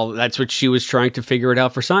 Like, well, that's what she was trying to figure it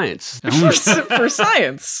out for science. for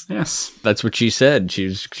science. Yes. That's what she said.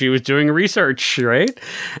 She was doing research, right?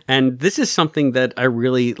 And this is something that I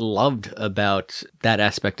really loved about that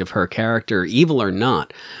aspect of her character, evil or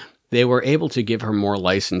not. They were able to give her more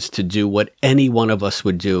license to do what any one of us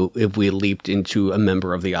would do if we leaped into a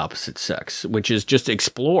member of the opposite sex, which is just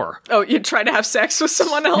explore. Oh, you'd try to have sex with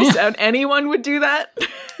someone else and anyone would do that?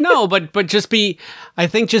 No, but just be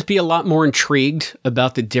a lot more intrigued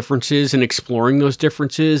about the differences and exploring those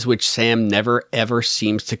differences, which Sam never ever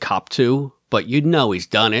seems to cop to, but you'd know he's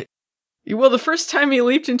done it. Well, the first time he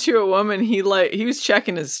leaped into a woman, he was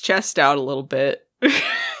checking his chest out a little bit.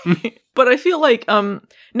 But I feel like,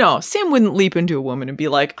 no, Sam wouldn't leap into a woman and be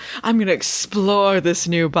like, I'm going to explore this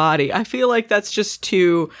new body. I feel like that's just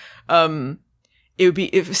too,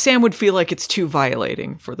 if Sam would feel like it's too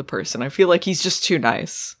violating for the person. I feel like he's just too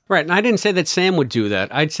nice. Right. And I didn't say that Sam would do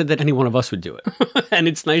that. I'd said that any one of us would do it. And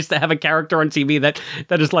it's nice to have a character on TV that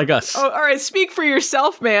is like us. Oh, all right. Speak for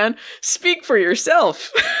yourself, man. Speak for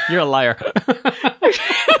yourself. You're a liar.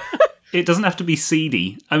 It doesn't have to be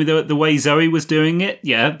seedy. I mean, the way Zoe was doing it,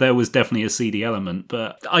 yeah, there was definitely a seedy element.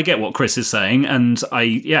 But I get what Chris is saying, and I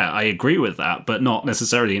agree with that, but not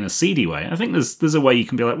necessarily in a seedy way. I think there's a way you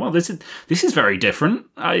can be like, well, this is very different.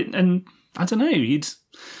 I don't know.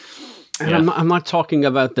 And I'm not talking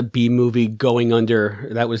about the B movie going under,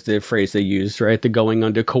 that was the phrase they used, right? The going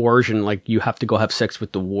under coercion, like you have to go have sex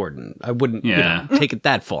with the warden. I wouldn't take it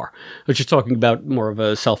that far. I was just talking about more of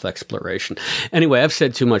a self-exploration. Anyway, I've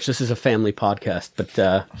said too much. This is a family podcast,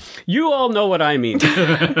 but you all know what I mean.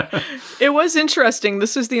 It was interesting.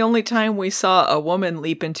 This is the only time we saw a woman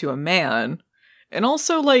leap into a man. And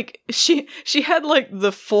also, like, she had, like,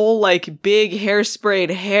 the full, like, big hairsprayed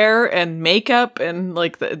hair and makeup, and,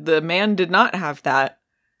 like, the man did not have that,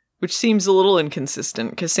 which seems a little inconsistent,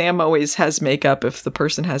 because Sam always has makeup if the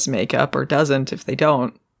person has makeup, or doesn't if they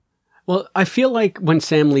don't. Well, I feel like when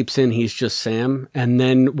Sam leaps in, he's just Sam, and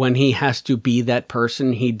then when he has to be that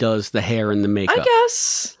person, he does the hair and the makeup. I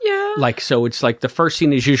guess, yeah. Like, so it's like the first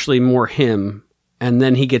scene is usually more him, and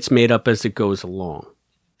then he gets made up as it goes along.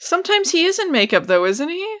 Sometimes he is in makeup, though, isn't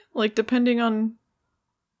he? Like, depending on...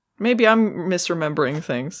 Maybe I'm misremembering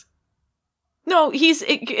things. No,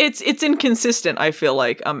 it's inconsistent, I feel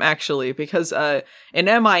like, actually, because in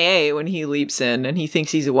MIA, when he leaps in and he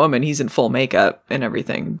thinks he's a woman, he's in full makeup and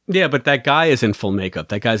everything. Yeah, but that guy is in full makeup.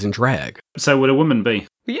 That guy's in drag. So would a woman be?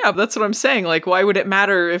 Yeah, that's what I'm saying. Like, why would it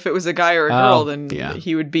matter if it was a guy or a girl? Then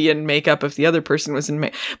he would be in makeup if the other person was in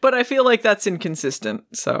makeup. But I feel like that's inconsistent,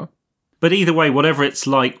 so... But either way, whatever it's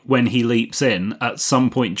like when he leaps in, at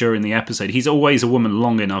some point during the episode, he's always a woman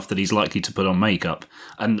long enough that he's likely to put on makeup.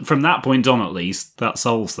 And from that point on, at least, that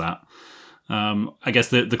solves that. I guess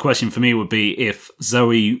the question for me would be if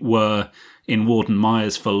Zoe were in Warden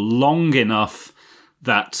Myers for long enough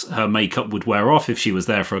that her makeup would wear off if she was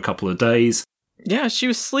there for a couple of days. Yeah, she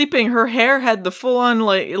was sleeping. Her hair had the full-on,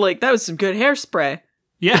 like that was some good hairspray.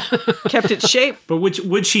 Yeah, kept its shape. But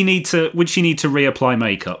would she need to reapply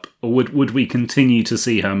makeup, or would we continue to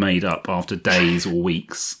see her made up after days or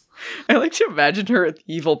weeks? I like to imagine her at the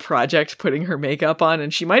Evil Project putting her makeup on,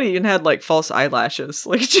 and she might even had like false eyelashes.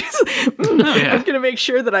 Like she's, I'm gonna make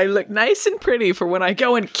sure that I look nice and pretty for when I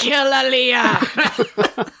go and kill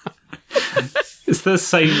Aaliyah. It's the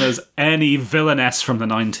same as any villainess from the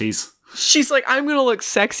 90s. She's like, I'm gonna look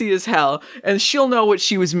sexy as hell, and she'll know what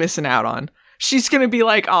she was missing out on. She's going to be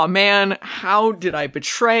like, oh man, how did I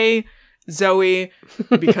betray Zoe?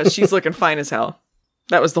 Because she's looking fine as hell.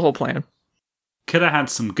 That was the whole plan. Could have had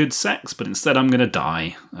some good sex, but instead I'm going to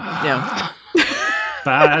die. Yeah.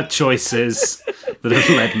 Bad choices that have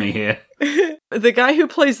led me here. The guy who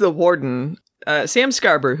plays the warden, Sam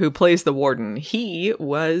Scarborough, who plays the warden, he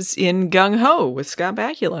was in Gung Ho with Scott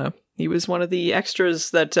Bakula. He was one of the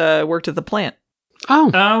extras that worked at the plant.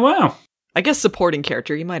 Oh. Wow. I guess supporting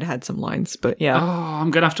character. He might have had some lines, but yeah. Oh,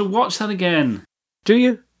 I'm going to have to watch that again. Do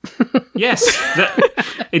you? Yes.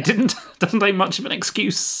 It doesn't take much of an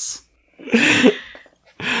excuse.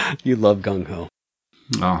 You love Gung Ho.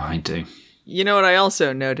 Oh, I do. You know what I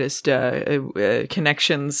also noticed?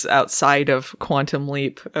 Connections outside of Quantum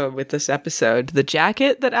Leap with this episode. The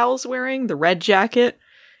jacket that Al's wearing, the red jacket,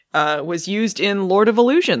 was used in Lord of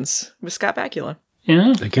Illusions with Scott Bakula.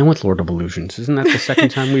 Yeah. Again with Lord of Illusions. Isn't that the second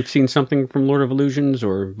time we've seen something from Lord of Illusions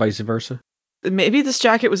or vice versa? Maybe this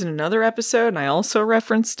jacket was in another episode and I also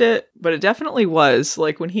referenced it, but it definitely was.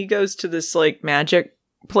 Like when he goes to this like magic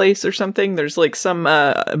place or something, there's like some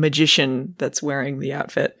magician that's wearing the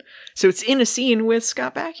outfit. So it's in a scene with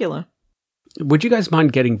Scott Bakula. Would you guys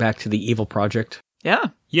mind getting back to the Evil Project? Yeah.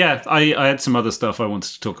 Yeah, I had some other stuff I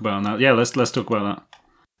wanted to talk about on that. Yeah, let's talk about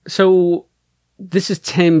that. So this is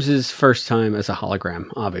Tim's first time as a hologram,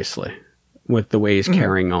 obviously, with the way he's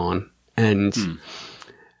carrying on. And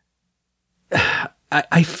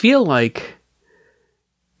I feel like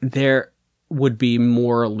there would be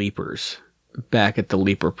more Leapers back at the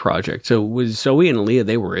Leaper Project. So was Zoe and Aaliyah,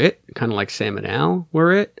 they were it? Kind of like Sam and Al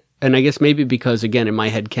were it? And I guess maybe because, again, in my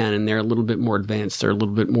head canon, they're a little bit more advanced. They're a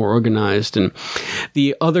little bit more organized. And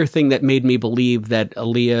the other thing that made me believe that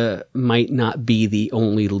Aaliyah might not be the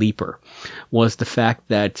only Leaper was the fact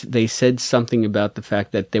that they said something about the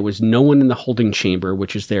fact that there was no one in the holding chamber,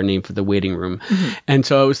 which is their name for the waiting room. Mm-hmm. And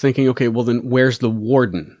so I was thinking, okay, well, then where's the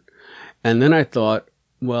warden? And then I thought,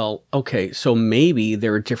 well, okay, so maybe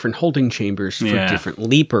there are different holding chambers for different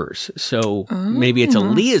Leapers. So maybe it's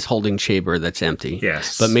Aaliyah's holding chamber that's empty.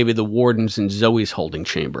 Yes. But maybe the warden's in Zoe's holding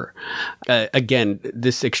chamber. Again,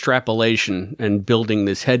 this extrapolation and building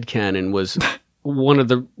this headcanon was one of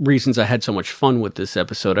the reasons I had so much fun with this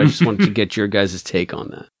episode. I just wanted to get your guys' take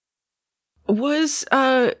on that. Was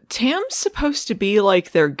Tam supposed to be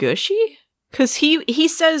like their gushy? Because he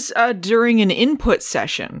says during an input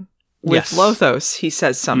session with Lothos, he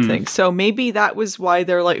says something. So maybe that was why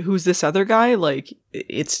they're like, who's this other guy? Like,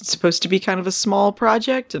 it's supposed to be kind of a small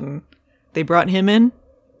project and they brought him in?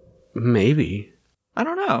 Maybe. I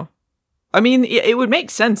don't know. I mean, it would make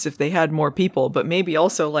sense if they had more people, but maybe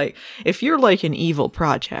also like, if you're like an evil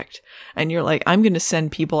project and you're like, I'm going to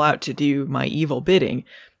send people out to do my evil bidding,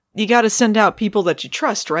 you got to send out people that you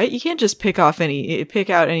trust, right? You can't just pick out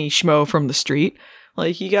any schmo from the street.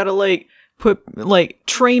 Like, you got to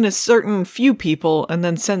train a certain few people and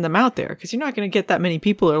then send them out there, because you're not going to get that many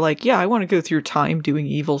people who are like, yeah, I want to go through time doing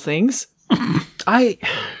evil things.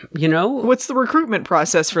 What's the recruitment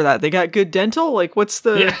process for that? They got good dental? Like, what's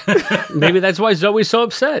the... Yeah. Maybe that's why Zoe's so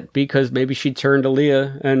upset, because maybe she turned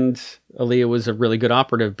Aaliyah, and Aaliyah was a really good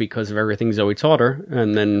operative because of everything Zoe taught her,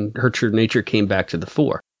 and then her true nature came back to the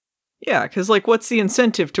fore. Yeah, because, like, what's the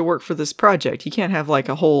incentive to work for this project? You can't have, like,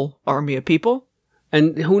 a whole army of people.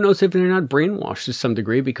 And who knows if they're not brainwashed to some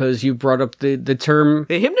degree, because you brought up the term...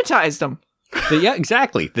 They hypnotized them. Yeah,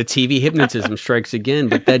 exactly. The TV hypnotism strikes again,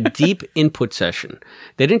 but that deep input session.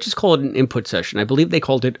 They didn't just call it an input session. I believe they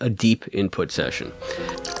called it a deep input session.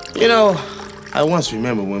 You know, I once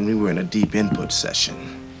remember when we were in a deep input session,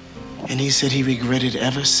 and he said he regretted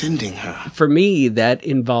ever sending her. For me, that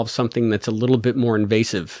involves something that's a little bit more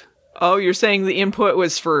invasive. Oh, you're saying the input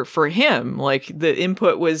was for him. Like, the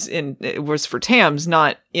input was for Tams,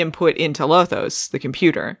 not input into Lothos, the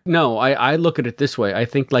computer. No, I look at it this way. I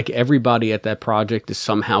think, like, everybody at that project is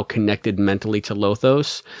somehow connected mentally to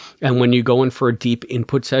Lothos. And when you go in for a deep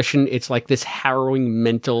input session, it's like this harrowing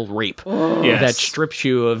mental rape that strips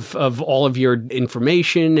you of all of your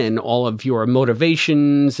information and all of your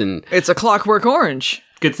motivations. And it's a Clockwork Orange.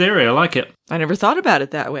 Good theory. I like it. I never thought about it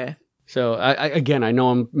that way. So, I know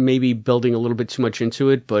I'm maybe building a little bit too much into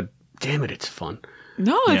it, but damn it, it's fun.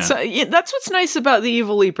 No, it's that's what's nice about the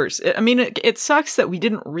Evil Leapers. I mean, it sucks that we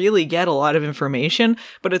didn't really get a lot of information,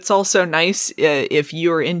 but it's also nice if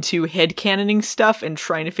you're into headcanoning stuff and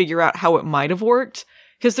trying to figure out how it might have worked.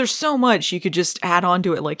 Because there's so much you could just add on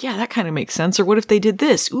to it, like, yeah, that kind of makes sense, or what if they did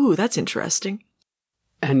this? Ooh, that's interesting.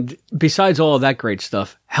 And besides all of that great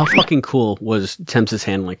stuff, how fucking cool was Thames'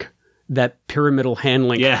 hand link? That pyramidal hand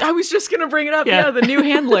link. Yeah. I was just going to bring it up. Yeah, the new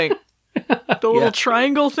hand link. The little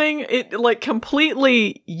triangle thing, it like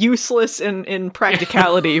completely useless in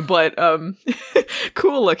practicality, but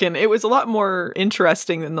cool looking. It was a lot more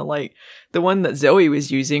interesting than the one that Zoe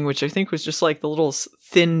was using, which I think was just like the little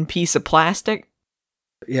thin piece of plastic.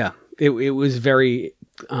 Yeah, it was very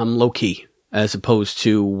low key as opposed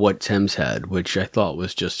to what Thames had, which I thought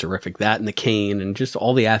was just terrific. That and the cane and just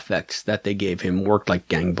all the affects that they gave him worked like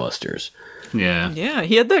gangbusters. Yeah. Yeah,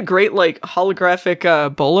 he had that great like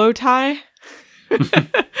holographic bolo tie.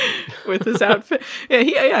 With his outfit.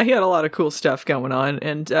 He had a lot of cool stuff going on,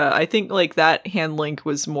 and I think like that hand link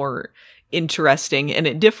was more interesting, and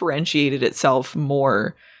it differentiated itself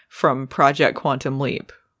more from Project Quantum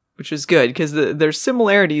Leap, which is good because there's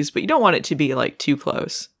similarities, but you don't want it to be like too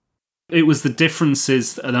close. It was the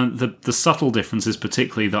differences, the subtle differences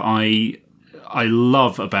particularly, that I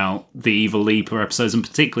love about the Evil Leaper episodes, and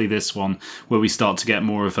particularly this one, where we start to get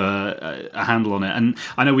more of a handle on it. And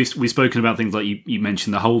I know we've spoken about things like you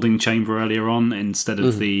mentioned the holding chamber earlier on instead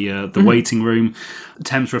of the waiting room.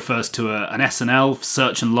 Thames refers to an SNL,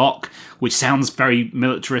 search and lock, which sounds very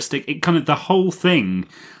militaristic. It kind of, the whole thing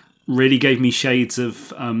really gave me shades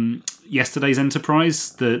of Yesterday's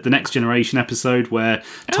Enterprise, the Next Generation episode where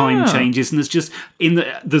time changes, and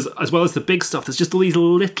there's as well as the big stuff, there's just all these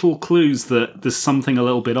little clues that there's something a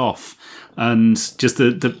little bit off, and just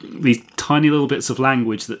these tiny little bits of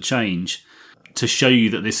language that change to show you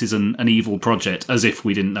that this is an evil project, as if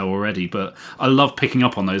we didn't know already. But I love picking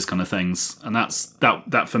up on those kind of things, and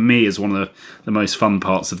that for me is one of the most fun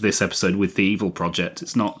parts of this episode with the evil project.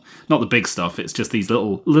 It's not the big stuff, it's just these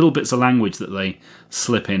little bits of language that they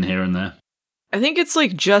slip in here and there. I think it's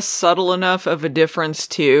like just subtle enough of a difference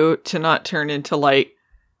too to not turn into like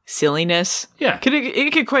silliness. Yeah.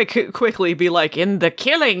 It could quite quickly be like, in the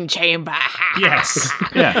killing chamber. Yes.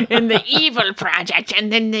 Yeah. In the evil project,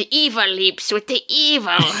 and then the evil leaps with the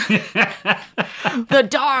evil. The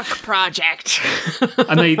dark project.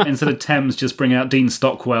 And they, instead of Thames, just bring out Dean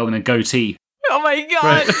Stockwell in a goatee. Oh my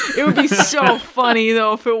god. It would be so funny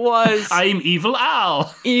though if it was. I'm Evil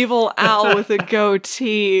Al. Evil Al with a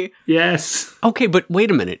goatee. Yes. Okay, but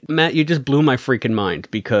wait a minute. Matt, you just blew my freaking mind,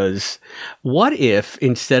 because what if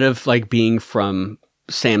instead of like being from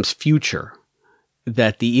Sam's future,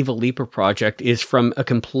 that the Evil Leaper project is from a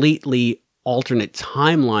completely alternate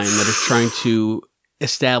timeline that is trying to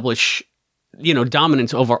establish,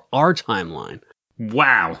 dominance over our timeline?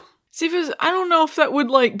 Wow. See, I don't know if that would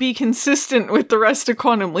like be consistent with the rest of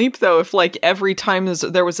Quantum Leap, though. If like every time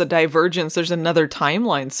there was a divergence, there's another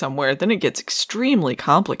timeline somewhere, then it gets extremely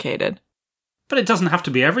complicated. But it doesn't have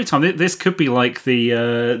to be every time. This could be like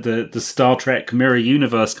the Star Trek mirror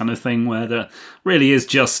universe kind of thing, where there really is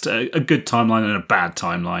just a good timeline and a bad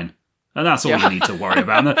timeline, and that's all we need to worry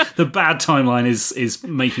about. And the bad timeline is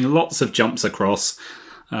making lots of jumps across,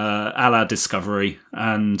 a la Discovery,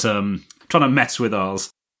 and trying to mess with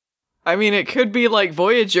ours. I mean, it could be like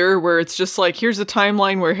Voyager, where it's just like, here's a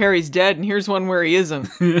timeline where Harry's dead, and here's one where he isn't.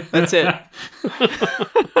 That's it.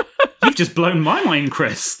 You've just blown my mind,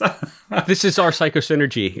 Chris. This is our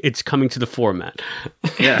psychosynergy. It's coming to the format.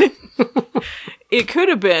 Yeah. It could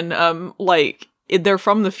have been, like, they're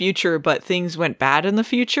from the future, but things went bad in the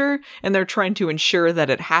future, and they're trying to ensure that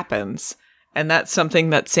it happens. And that's something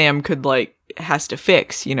that Sam could, like, has to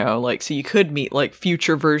fix, like, so you could meet like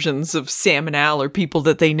future versions of Sam and Al, or people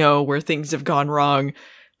that they know where things have gone wrong,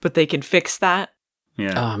 but they can fix that.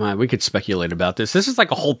 Yeah. Oh man, we could speculate about this. This is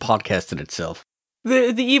like a whole podcast in itself.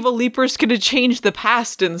 The Evil Leapers could have changed the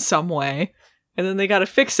past in some way, and then they got to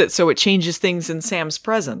fix it so it changes things in Sam's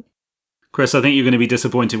present. Chris, I think you're going to be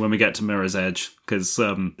disappointed when we get to Mirror's Edge, because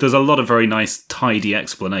there's a lot of very nice, tidy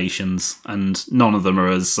explanations, and none of them are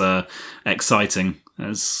as exciting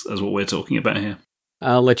as what we're talking about here.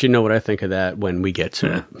 I'll let you know what I think of that when we get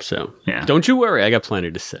to it. So don't you worry, I got plenty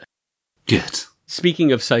to say. Good.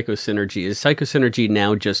 Speaking of psychosynergy, is psychosynergy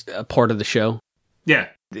now just a part of the show? Yeah.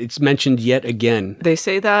 It's mentioned yet again. They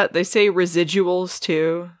say that. They say residuals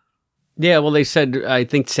too. Yeah, well, they said, I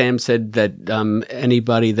think Sam said that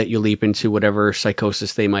anybody that you leap into, whatever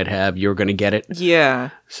psychosis they might have, you're going to get it.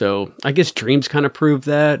 Yeah. So I guess Dreams kind of proved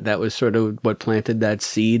that. That was sort of what planted that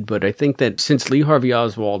seed. But I think that since Lee Harvey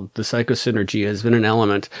Oswald, the psychosynergy has been an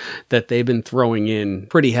element that they've been throwing in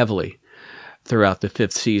pretty heavily throughout the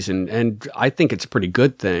 5th season. And I think it's a pretty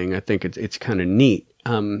good thing. I think it's kind of neat.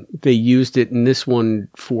 They used it in this one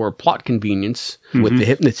for plot convenience with the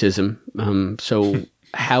hypnotism. So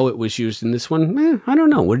how it was used in this one, I don't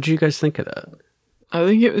know. What did you guys think of that? I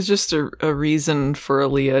think it was just a reason for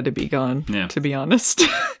Aaliyah to be gone, to be honest.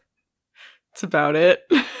 That's about it.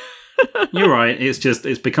 You're right.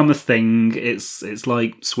 It's become a thing. It's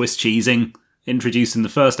like Swiss cheesing. introduced in the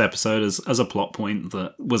first episode as a plot point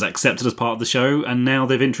that was accepted as part of the show, and now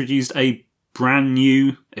they've introduced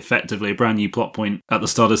effectively a brand new plot point at the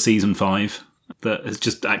start of season 5 that is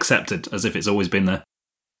just accepted as if it's always been there.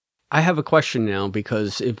 I have a question now,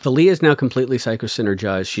 because if Aaliyah is now completely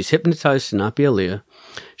psychosynergized, she's hypnotized to not be Aaliyah.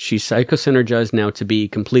 She's psychosynergized now to be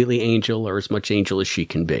completely Angel, or as much Angel as she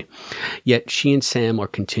can be. Yet she and Sam are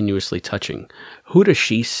continuously touching. Who does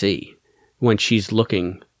she see when she's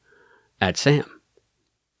looking at Sam?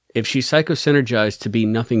 If she's psychosynergized to be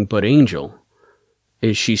nothing but Angel,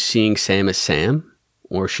 is she seeing Sam as Sam?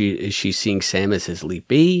 Or is she seeing Sam as his lead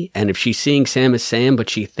B? And if she's seeing Sam as Sam, but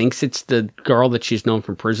she thinks it's the girl that she's known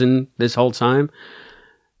from prison this whole time,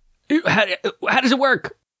 how does it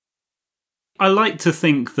work? I like to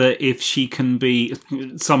think that if she can be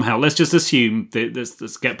somehow, let's just assume that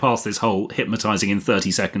let's get past this whole hypnotizing in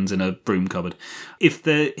 30 seconds in a broom cupboard. If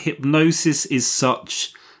the hypnosis is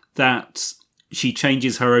such that she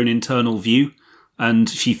changes her own internal view and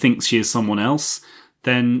she thinks she is someone else,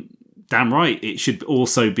 then damn right, it should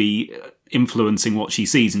also be influencing what she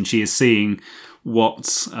sees, and she is seeing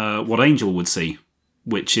what Angel would see,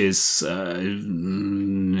 which is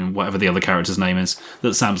whatever the other character's name is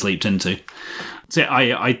that Sam's leaped into. So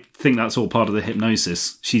I think that's all part of the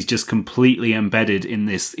hypnosis. She's just completely embedded in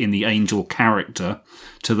the Angel character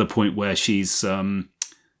to the point where she's seeing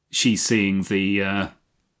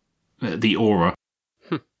the aura.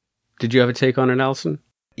 Did you have a take on it, Allison?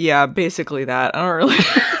 Yeah, basically that. I don't really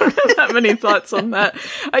have many thoughts on that.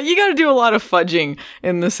 You got to do a lot of fudging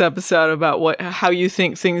in this episode about how you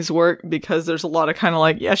think things work, because there's a lot of kind of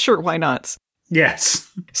like, yeah, sure, why not? Yes.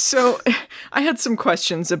 So I had some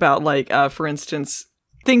questions about, like, for instance,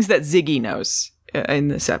 things that Ziggy knows in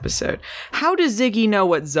this episode. How does Ziggy know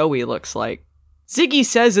what Zoe looks like? Ziggy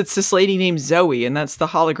says it's this lady named Zoe, and that's the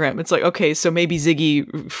hologram. It's like, okay, so maybe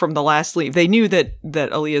Ziggy from the last leap, they knew that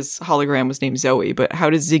Aaliyah's hologram was named Zoe, but how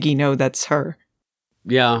does Ziggy know that's her?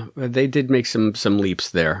 Yeah, they did make some leaps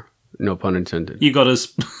there. No pun intended. You got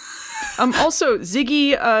us. Also,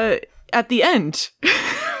 Ziggy, at the end,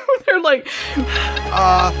 they're like,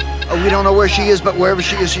 we don't know where she is, but wherever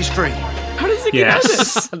she is, she's free. How does Ziggy know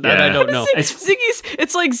this? That I don't know.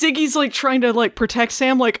 It's like Ziggy's like trying to like protect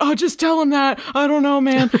Sam, like, oh, just tell him that. I don't know,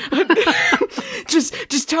 man.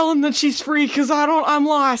 just tell him that she's free, because I'm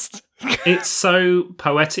lost. It's so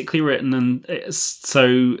poetically written, and it's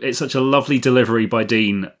such a lovely delivery by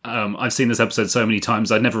Dean. I've seen this episode so many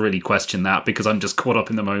times, I never really question that, because I'm just caught up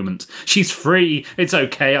in the moment. She's free. It's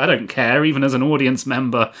okay. I don't care. Even as an audience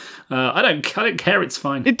member, I don't care. It's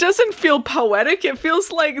fine. It doesn't feel poetic. It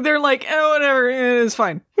feels like they're like, oh, whatever. It's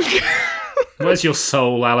fine. Where's your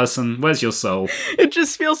soul, Allison? Where's your soul? It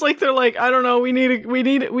just feels like they're like, I don't know. We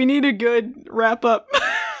need a good wrap up.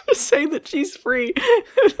 Say that she's free.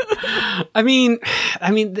 I mean,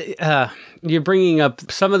 you're bringing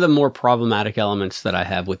up some of the more problematic elements that I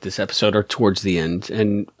have with this episode are towards the end,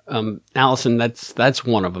 and Allison, that's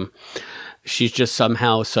one of them. She's just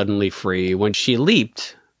somehow suddenly free. When she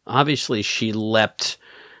leaped, obviously she leapt.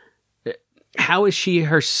 How is she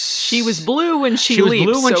her? She was blue when she leaped.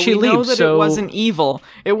 Was blue when she leaped. Know that so it wasn't evil.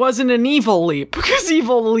 It wasn't an evil leap, because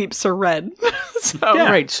evil leaps are red. Yeah.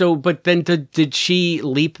 Right. So, but then did she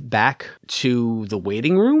leap back to the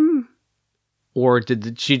waiting room, or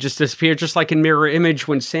did she just disappear, just like in Mirror Image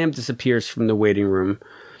when Sam disappears from the waiting room?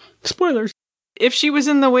 Spoilers. If she was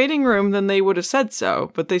in the waiting room, then they would have said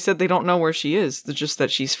so. But they said they don't know where she is. It's just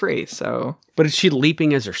that she's free. So. But is she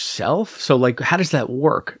leaping as herself? So, like, how does that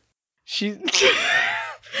work? She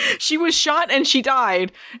was shot and she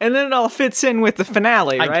died, and then it all fits in with the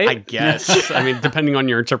finale, right? I guess. I mean, depending on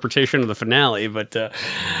your interpretation of the finale, but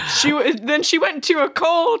she went to a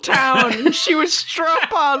coal town and she was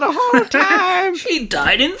struck on the whole time. She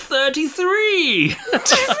died in 33.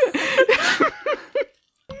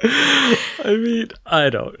 I mean, I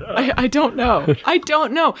don't know. I don't know. I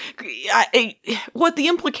don't know. What the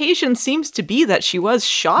implication seems to be that she was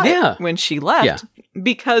shot when she left. Yeah.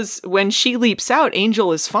 Because when she leaps out,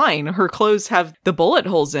 Angel is fine. Her clothes have the bullet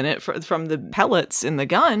holes in it from the pellets in the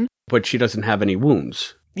gun. But she doesn't have any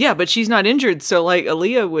wounds. Yeah, but she's not injured. So, like,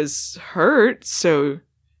 Aaliyah was hurt, so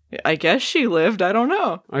I guess she lived. I don't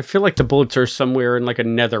know. I feel like the bullets are somewhere in, like, a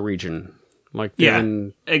nether region. Like,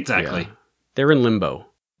 exactly. Yeah, they're in limbo.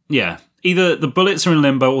 Yeah. Either the bullets are in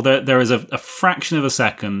limbo, or there is a fraction of a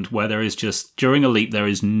second where there is just, during a leap, there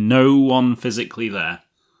is no one physically there.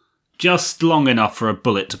 Just long enough for a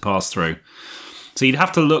bullet to pass through. So you'd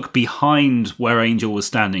have to look behind where Angel was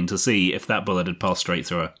standing to see if that bullet had passed straight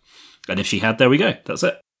through her. And if she had, there we go. That's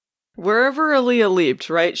it. Wherever Aaliyah leaped,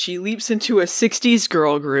 right? She leaps into a 60s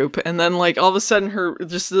girl group, and then, like, all of a sudden her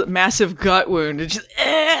just a massive gut wound, and just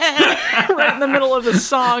right in the middle of the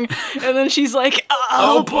song, and then she's like,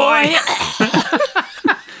 oh boy.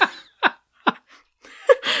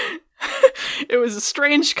 It was a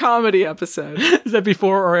strange comedy episode. Is that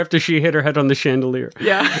before or after she hit her head on the chandelier?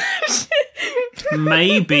 Yeah.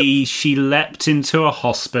 Maybe she leapt into a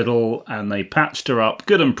hospital and they patched her up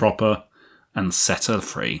good and proper and set her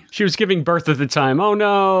free. She was giving birth at the time. Oh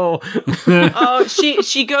no. Oh,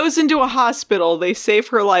 she goes into a hospital, they save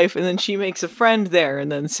her life, and then she makes a friend there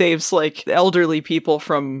and then saves like elderly people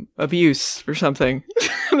from abuse or something.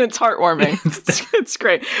 And it's heartwarming. It's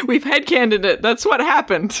great. We've headcanoned it. That's what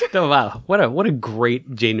happened. Oh wow. What a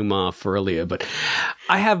great denouement for Aaliyah. But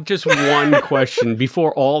I have just one question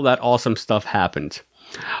before all that awesome stuff happened.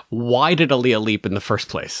 Why did Aaliyah leap in the first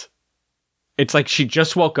place? It's like she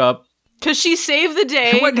just woke up. Because she saved the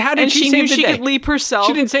day, How did and she she save knew the she day? could leap herself.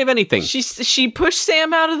 She didn't save anything. She pushed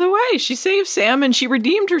Sam out of the way. She saved Sam, and she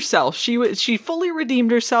redeemed herself. She fully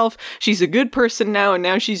redeemed herself. She's a good person now, and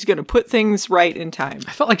now she's going to put things right in time.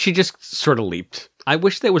 I felt like she just sort of leaped. I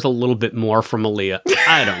wish there was a little bit more from Aaliyah.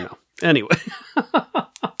 I don't know. Anyway.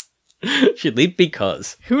 She leaped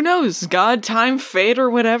because. Who knows? God, time, fate,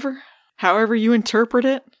 or whatever. However you interpret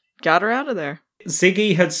it, got her out of there.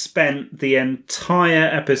 Ziggy had spent the entire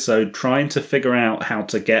episode trying to figure out how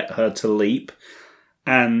to get her to leap,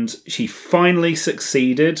 and she finally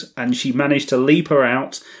succeeded, and she managed to leap her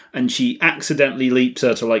out, and she accidentally leaps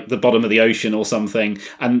her to, like, the bottom of the ocean or something,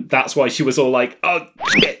 and that's why she was all like, oh,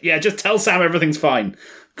 shit, yeah, just tell Sam everything's fine.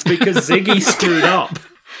 Because Ziggy screwed up.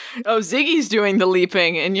 Oh, Ziggy's doing the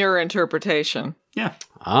leaping in your interpretation. Yeah.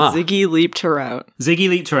 Ziggy leaped her out. Ziggy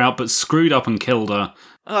leaped her out, but screwed up and killed her.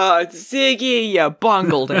 Oh, Ziggy, you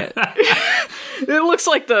bungled it. It looks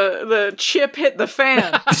like the chip hit the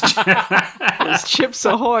fan. It's Chips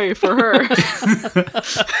Ahoy for her.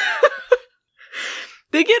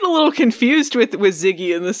 They get a little confused with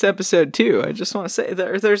Ziggy in this episode, too. I just want to say,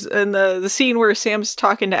 there's in the scene where Sam's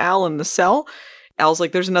talking to Al in the cell, Al's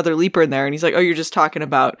like, there's another leaper in there, and he's like, oh, you're just talking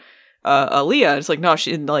about Aaliyah. It's like, no,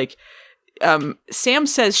 she didn't, like... Sam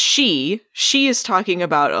says she is talking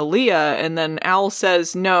about Aaliyah, and then Al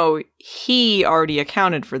says, no, he already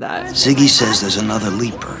accounted for that. Ziggy says there's another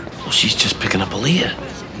leaper. Well, she's just picking up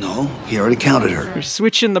Aaliyah. No, he already counted her. You're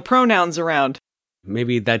switching the pronouns around.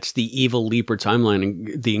 Maybe that's the evil leaper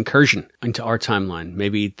timeline, the incursion into our timeline.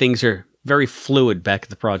 Maybe things are very fluid back at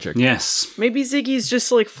the project. Yes. Maybe Ziggy's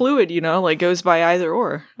just like fluid, like goes by either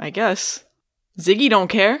or, I guess. Ziggy don't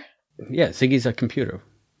care. Yeah, Ziggy's a computer.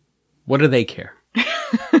 What do they care?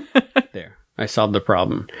 There, I solved the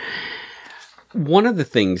problem. One of the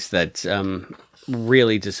things that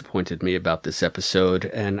really disappointed me about this episode,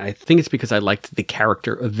 and I think it's because I liked the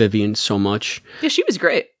character of Vivian so much. Yeah, she was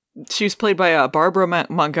great. She was played by Barbara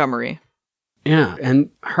Montgomery. Yeah, and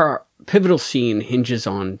her pivotal scene hinges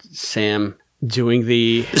on Sam doing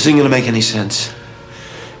the... This isn't going to make any sense.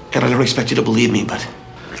 And I don't expect you to believe me, but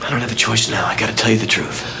I don't have a choice now. I got to tell you the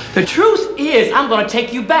truth. The truth is, I'm going to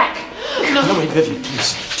take you back. No, wait, Vivian,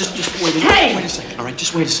 please. Just wait. Hey! Wait a second, all right?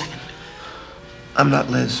 Just wait a second. I'm not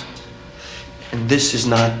Liz. And this is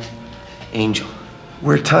not Angel.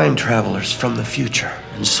 We're time travelers from the future,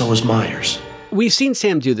 and so is Myers. We've seen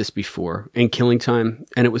Sam do this before in Killing Time,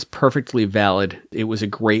 and it was perfectly valid. It was a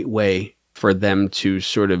great way for them to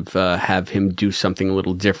sort of have him do something a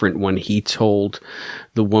little different when he told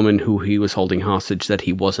the woman who he was holding hostage that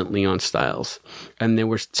he wasn't Leon Stiles. And there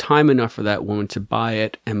was time enough for that woman to buy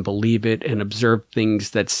it and believe it and observe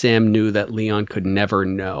things that Sam knew that Leon could never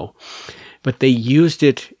know. But they used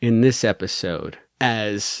it in this episode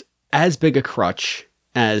as big a crutch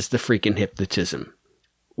as the freaking hypnotism.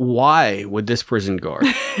 Why would this prison guard,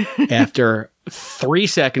 after 3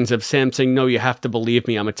 seconds of Sam saying, no, you have to believe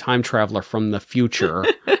me, I'm a time traveler from the future,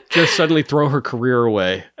 just suddenly throw her career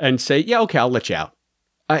away and say, yeah, okay, I'll let you out?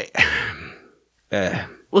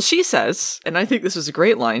 Well, she says, and I think this was a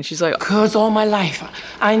great line, she's like, Because all my life,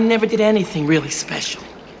 I never did anything really special.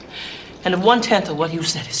 And if 1/10 of what you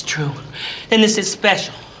said is true, then this is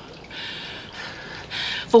special.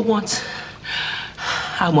 For once,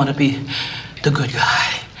 I want to be the good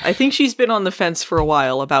guy. I think she's been on the fence for a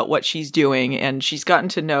while about what she's doing, and she's gotten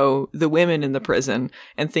to know the women in the prison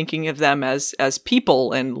and thinking of them as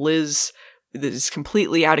people, and Liz, this is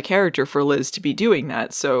completely out of character for Liz to be doing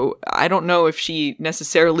that. So I don't know if she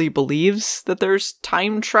necessarily believes that there's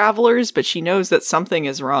time travelers, but she knows that something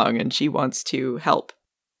is wrong and she wants to help.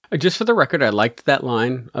 Just for the record, I liked that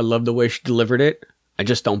line. I love the way she delivered it. I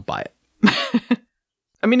just don't buy it.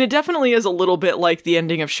 I mean, it definitely is a little bit like the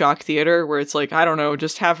ending of Shock Theater, where it's like, I don't know,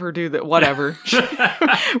 just have her do that, whatever.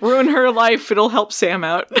 Ruin her life, it'll help Sam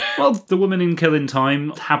out. Well, the woman in Killing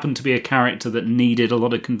Time happened to be a character that needed a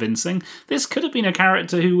lot of convincing. This could have been a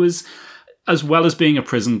character who was, as well as being a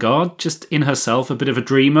prison guard, just in herself a bit of a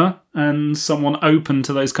dreamer and someone open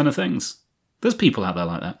to those kind of things. There's people out there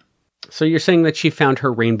like that. So you're saying that she found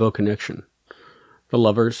her rainbow connection. The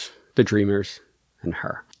lovers, the dreamers, and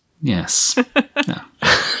her. Yes. Yeah.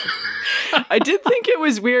 I did think it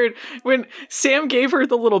was weird when Sam gave her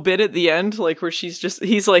the little bit at the end, like where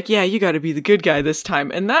he's like, yeah, you got to be the good guy this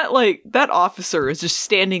time. And that officer is just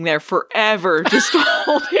standing there forever, just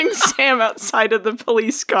holding Sam outside of the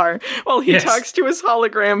police car while he talks to his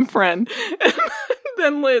hologram friend. And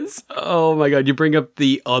then Liz. Oh my God. You bring up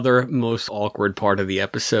the other most awkward part of the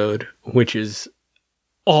episode, which is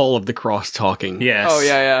all of the cross-talking. Yes. Oh,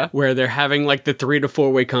 yeah. Where they're having like the 3 to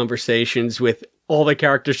 4 way conversations with all the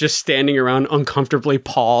characters just standing around uncomfortably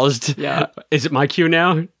paused. Yeah. Is it my cue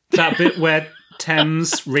now? That bit where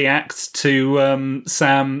Thames reacts to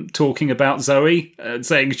Sam talking about Zoe,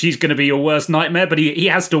 saying she's going to be your worst nightmare, but he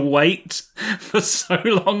has to wait for so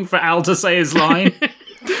long for Al to say his line.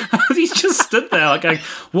 He's just stood there like going,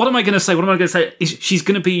 what am I going to say? What am I going to say? She's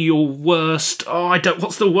going to be your worst.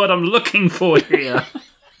 What's the word I'm looking for here?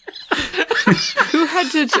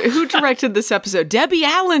 Who directed this episode? Debbie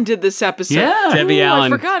Allen did this episode. Yeah. Debbie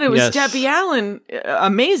Allen. I forgot it was Yes. Debbie Allen.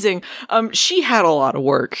 Amazing. She had a lot of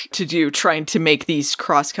work to do trying to make these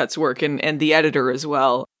crosscuts work, and the editor as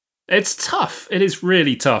well. It's tough. It is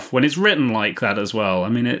really tough when it's written like that as well. I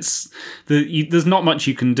mean, there's not much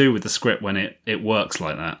you can do with the script when it works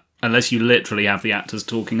like that, unless you literally have the actors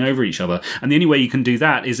talking over each other. And the only way you can do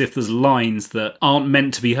that is if there's lines that aren't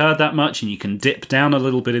meant to be heard that much, and you can dip down a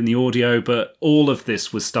little bit in the audio, but all of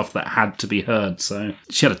this was stuff that had to be heard, so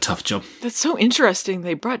she had a tough job. That's so interesting.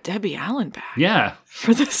 They brought Debbie Allen back. Yeah.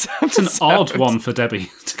 For this episode. It's an odd one for Debbie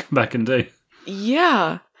to come back and do.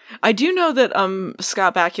 Yeah. I do know that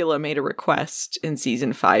Scott Bakula made a request in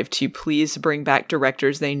season 5 to please bring back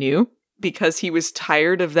directors they knew, because he was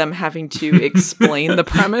tired of them having to explain the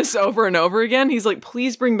premise over and over again. He's like,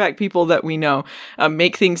 please bring back people that we know.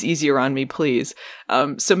 Make things easier on me, please.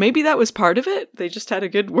 So maybe that was part of it. They just had a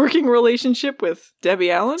good working relationship with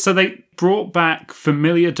Debbie Allen. So they brought back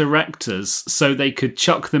familiar directors so they could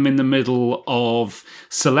chuck them in the middle of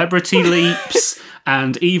Celebrity Leaps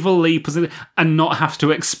and Evil Leaps and not have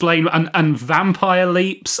to explain, and Vampire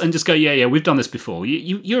Leaps, and just go, yeah, we've done this before.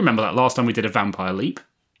 You remember that last time we did a Vampire Leap?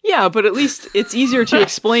 Yeah, but at least it's easier to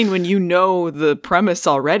explain when you know the premise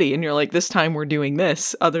already and you're like, this time we're doing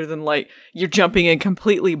this, other than like you're jumping in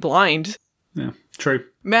completely blind. Yeah, true.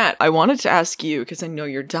 Matt, I wanted to ask you, because I know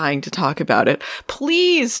you're dying to talk about it.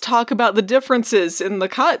 Please talk about the differences in the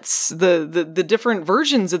cuts, the different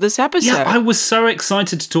versions of this episode. Yeah, I was so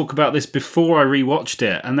excited to talk about this before I rewatched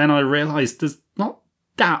it, and then I realised there's not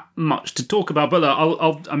that much to talk about. But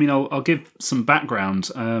I'll give some background.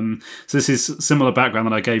 So this is similar background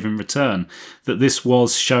that I gave in Return, that this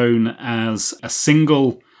was shown as a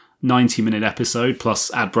single 90-minute episode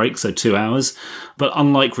plus ad break, so 2 hours. But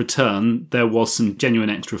unlike Return, there was some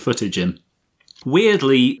genuine extra footage in.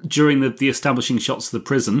 Weirdly, during the establishing shots of the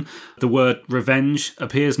prison, the word revenge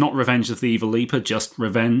appears, not Revenge of the Evil Leaper, just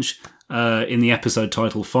revenge, in the episode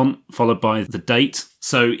title font, followed by the date.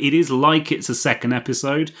 So it is like it's a second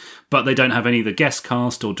episode, but they don't have any of the guest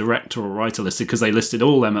cast or director or writer listed, because they listed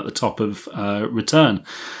all them at the top of Return.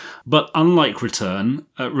 But unlike Return,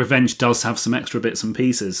 Revenge does have some extra bits and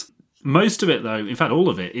pieces. Most of it, though, in fact all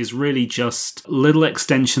of it, is really just little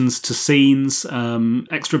extensions to scenes,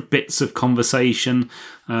 extra bits of conversation.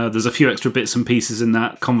 There's a few extra bits and pieces in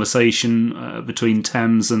that conversation between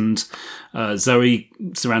Thames and Zoe,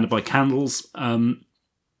 surrounded by candles.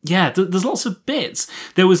 There's lots of bits.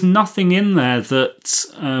 There was nothing in there that...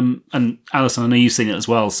 and Alison, I know you've seen it as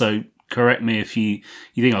well, so correct me if you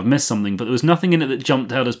think I've missed something, but there was nothing in it that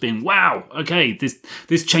jumped out as being, wow, okay,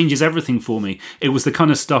 this changes everything for me. It was the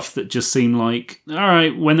kind of stuff that just seemed like, all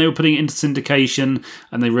right, when they were putting it into syndication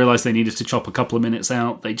and they realised they needed to chop a couple of minutes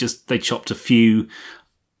out, they chopped a few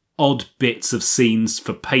odd bits of scenes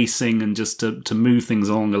for pacing and just to move things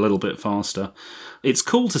along a little bit faster. It's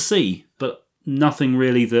cool to see, but nothing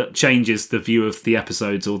really that changes the view of the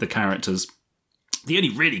episodes or the characters. The only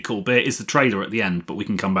really cool bit is the trailer at the end, but we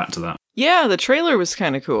can come back to that. Yeah, the trailer was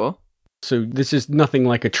kind of cool. So this is nothing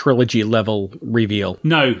like a trilogy level reveal.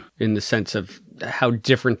 No. In the sense of how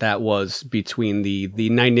different that was between the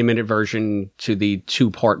 90-minute version to the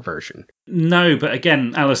 2-part version. No, but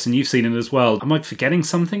again, Alison, you've seen it as well. Am I forgetting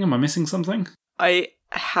something? Am I missing something? I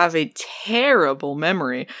have a terrible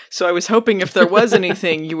memory, so I was hoping if there was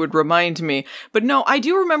anything you would remind me. But no, I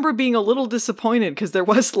do remember being a little disappointed because there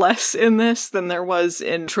was less in this than there was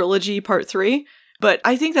in Trilogy Part 3. But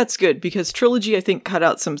I think that's good because Trilogy, I think, cut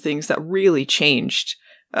out some things that really changed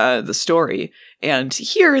the story. And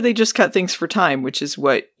here they just cut things for time, which is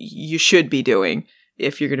what you should be doing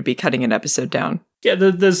if you're going to be cutting an episode down. Yeah,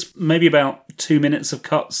 there's maybe about 2 minutes of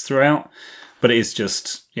cuts throughout. But it is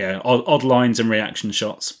just, odd lines and reaction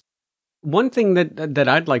shots. One thing that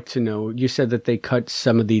I'd like to know, you said that they cut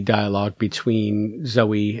some of the dialogue between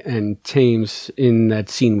Zoe and Thames in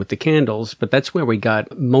that scene with the candles, but that's where we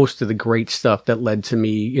got most of the great stuff that led to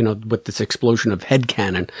me, with this explosion of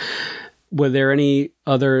headcanon. Were there any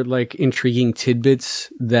other, intriguing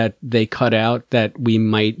tidbits that they cut out that we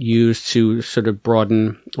might use to sort of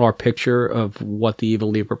broaden our picture of what the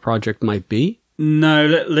Evil Leaper project might be? No,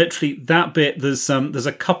 literally that bit. There's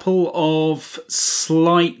a couple of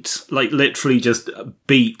slight, literally just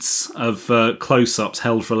beats of close-ups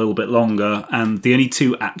held for a little bit longer, and the only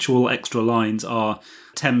two actual extra lines are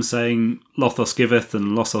Thames saying "Lothos giveth"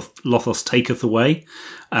 and "Lothos taketh away,"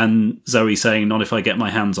 and Zoe saying "Not if I get my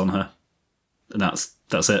hands on her." And that's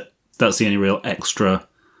it. That's the only real extra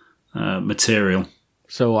material.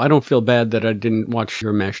 So I don't feel bad that I didn't watch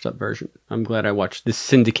your mashed up version. I'm glad I watched the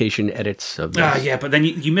syndication edits of this. Yeah, but then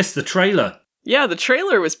you missed the trailer. Yeah, the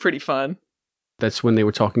trailer was pretty fun. That's when they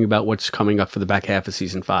were talking about what's coming up for the back half of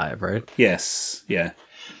season 5, right? Yes, yeah.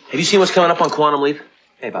 Have you seen what's coming up on Quantum Leap?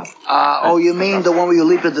 Hey, Bob. You mean the one where you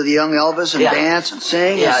leap into the young Elvis and dance and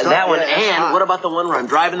sing? Yeah, and stuff? that one. And what about the one where I'm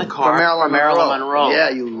driving the car for Marilyn Monroe? Monroe? Yeah,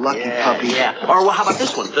 you lucky puppy. Yeah. Or how about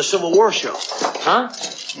this one? The Civil War show. Huh?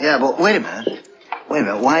 Yeah, but wait a minute.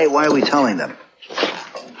 Why are we telling them?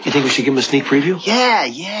 You think we should give them a sneak preview?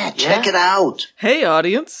 Yeah. Check it out. Hey,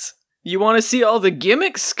 audience. You want to see all the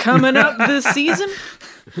gimmicks coming up this season?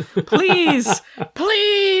 Please.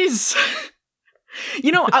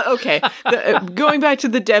 Okay. Going back to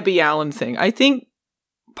the Debbie Allen thing, I think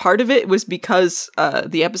part of it was because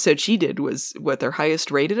the episode she did was their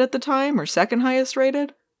highest rated at the time, or second highest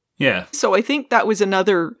rated. Yeah. So I think that was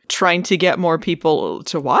another trying to get more people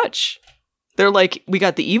to watch. They're like, we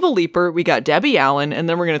got the Evil Leaper, we got Debbie Allen, and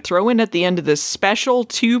then we're going to throw in at the end of this special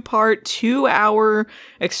 2-part, 2-hour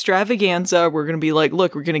extravaganza. We're going to be like,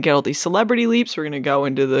 look, we're going to get all these celebrity leaps. We're going to go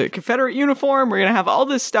into the Confederate uniform. We're going to have all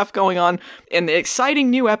this stuff going on in the exciting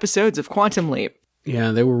new episodes of Quantum Leap.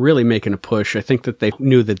 Yeah, they were really making a push. I think that they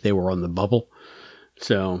knew that they were on the bubble.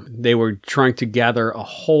 So they were trying to gather a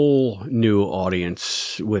whole new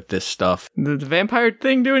audience with this stuff. Did the vampire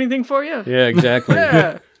thing do anything for you? Yeah, exactly.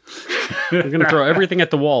 Yeah. We're going to throw everything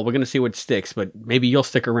at the wall. We're going to see what sticks, but maybe you'll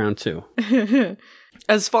stick around too.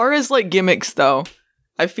 As far as gimmicks though,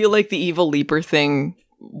 I feel like the Evil Leaper thing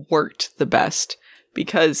worked the best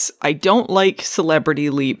because I don't like celebrity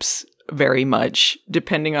leaps very much,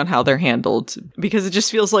 depending on how they're handled, because it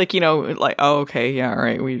just feels like, oh, okay, yeah, all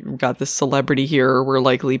right, we got this celebrity here, we're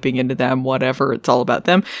leaping into them, whatever, it's all about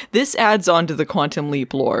them. This adds on to the Quantum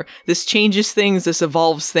Leap lore. This changes things, this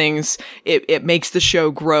evolves things, it makes the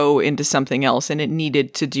show grow into something else, and it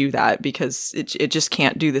needed to do that because it just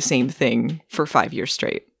can't do the same thing for 5 years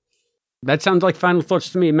straight. That sounds like final thoughts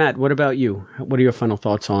to me. Matt, what about you? What are your final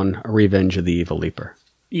thoughts on Revenge of the Evil Leaper?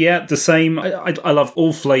 Yeah, the same. I love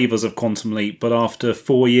all flavours of Quantum Leap, but after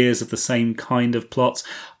 4 years of the same kind of plots,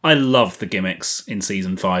 I love the gimmicks in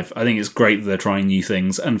Season 5. I think it's great that they're trying new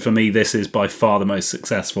things, and for me, this is by far the most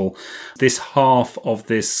successful. This half of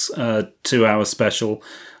this 2-hour special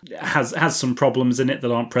has some problems in it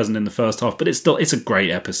that aren't present in the first half, but it's a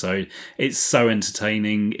great episode. It's so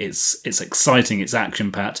entertaining, it's exciting, it's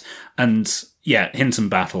action-packed, and yeah, Hinton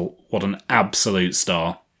Battle, what an absolute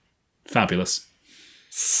star. Fabulous.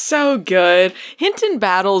 So good. Hinton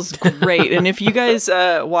Battle's great. And if you guys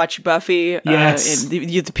watch Buffy, yes.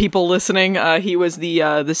 The people listening, he was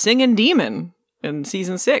the singing demon in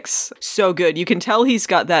season 6. So good. You can tell he's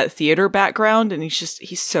got that theater background, and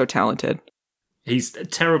he's so talented. He's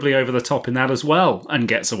terribly over the top in that as well, and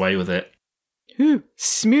gets away with it. Ooh,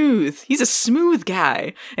 smooth. He's a smooth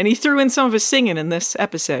guy. And he threw in some of his singing in this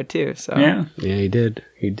episode too. So yeah, he did.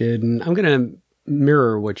 And I'm gonna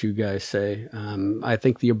mirror what you guys say. I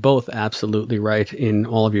think you're both absolutely right in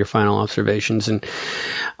all of your final observations, and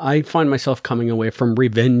I find myself coming away from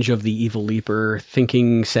Revenge of the Evil Leaper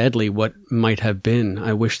thinking sadly what might have been.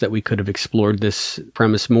 I wish that we could have explored this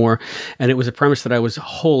premise more, and it was a premise that I was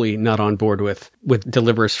wholly not on board with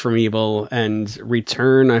Deliver Us from Evil, and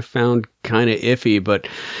Return I found kind of iffy, but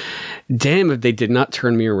damn if they did not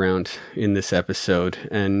turn me around in this episode.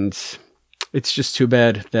 And It's just too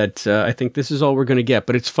bad that I think this is all we're going to get,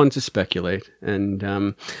 but it's fun to speculate. And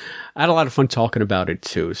I had a lot of fun talking about it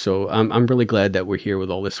too. So I'm really glad that we're here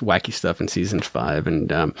with all this wacky stuff in season 5.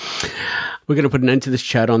 And we're going to put an end to this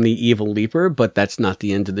chat on the Evil Leaper, but that's not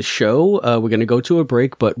the end of the show. We're going to go to a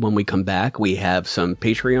break, but when we come back, we have some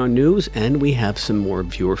Patreon news and we have some more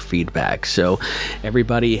viewer feedback. So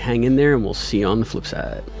everybody hang in there and we'll see you on the flip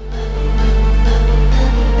side.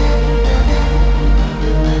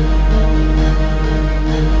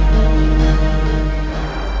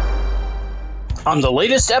 On the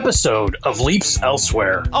latest episode of Leaps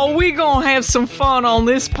Elsewhere. Oh, we gonna have some fun on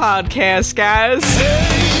this podcast, guys.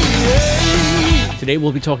 Today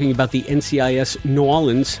we'll be talking about the NCIS New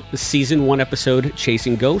Orleans Season 1 episode,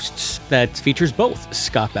 Chasing Ghosts, that features both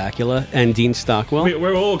Scott Bakula and Dean Stockwell.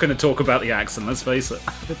 We're all going to talk about the accent, let's face it.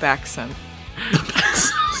 The Baccent.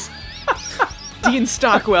 Dean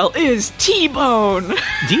Stockwell is T-Bone.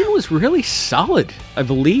 Dean was really solid. I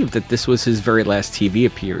believe that this was his very last TV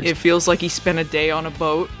appearance. It feels like he spent a day on a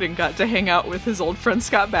boat and got to hang out with his old friend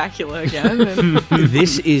Scott Bakula again.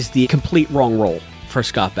 This is the complete wrong role for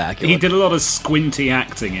Scott Bakula. He did a lot of squinty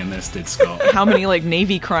acting in this, did Scott. How many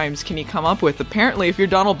Navy crimes can you come up with? Apparently, if you're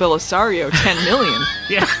Donald Belisario, 10 million.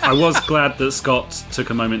 Yeah, I was glad that Scott took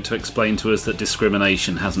a moment to explain to us that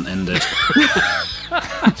discrimination hasn't ended.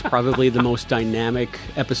 It's probably the most dynamic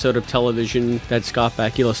episode of television that Scott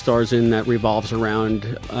Bakula stars in that revolves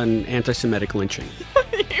around an anti-Semitic lynching.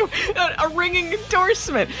 A ringing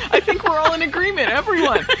endorsement. I think we're all in agreement.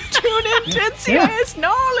 Everyone, tune in to NCIS New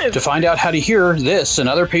Orleans. To find out how to hear this and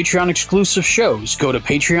other Patreon exclusive shows, go to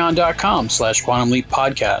patreon.com/Quantum Leap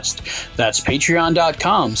Podcast. That's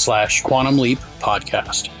patreon.com/Quantum Leap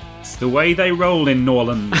Podcast. It's the way they roll in New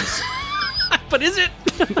Orleans. But is it?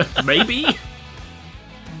 Maybe.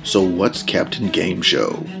 So what's Captain Game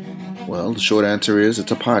Show? Well, the short answer is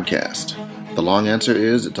it's a podcast. The long answer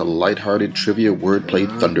is it's a lighthearted trivia wordplay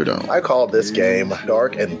thunderdome. I call this game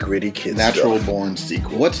dark and gritty kids Natural stuff. Born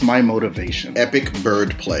sequel. What's my motivation? Epic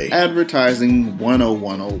bird play. Advertising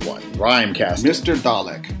 10101. Rhymecast. Mr.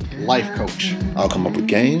 Dalek. Life coach. I'll come up with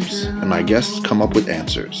games, and my guests come up with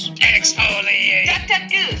answers. Exfoliate. Duck, duck,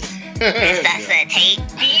 goose. Resuscitate.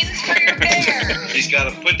 Beans for your bear. He's got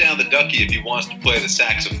to put down the ducky if he wants to play the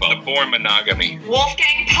saxophone. Born monogamy.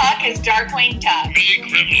 Wolfgang Puck is Darkwing Duck. Me,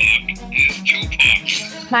 Grimlock, is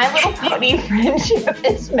Tupac. My Little Pony friendship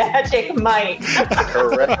is Magic Mike.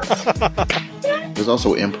 Correct. There's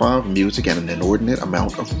also improv, music, and an inordinate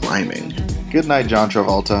amount of rhyming. Good night, John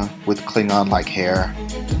Travolta, with Klingon-like hair.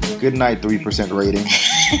 Good night, 3% rating.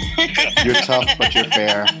 You're tough, but you're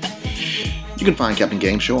fair. You can find Captain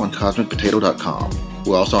Game Show on CosmicPotato.com.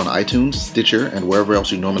 We're also on iTunes, Stitcher, and wherever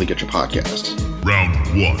else you normally get your podcasts. Round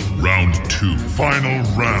 1, Round 2, Final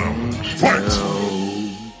Round. Fight!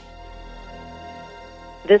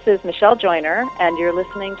 This is Michelle Joyner, and you're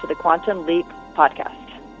listening to the Quantum Leap Podcast.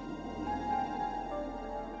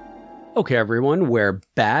 Okay, everyone, we're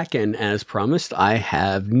back, and as promised, I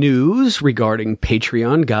have news regarding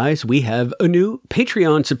Patreon. Guys, we have a new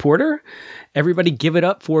Patreon supporter. Everybody give it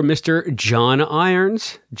up for Mr. John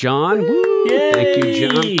Irons. John, woo! Thank you,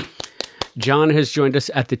 John. John has joined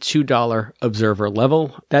us at the $2 observer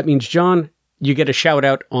level. That means, John, you get a shout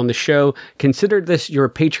out on the show. Consider this your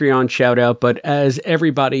Patreon shout out, but as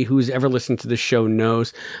everybody who's ever listened to the show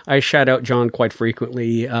knows, I shout out John quite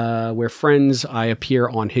frequently. We're friends. I appear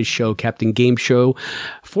on his show, Captain Game Show,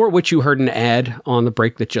 for which you heard an ad on the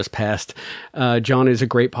break that just passed. John is a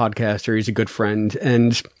great podcaster. He's a good friend.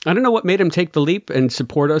 And I don't know what made him take the leap and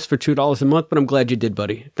support us for $2 a month, but I'm glad you did,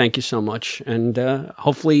 buddy. Thank you so much. And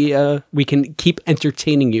hopefully we can keep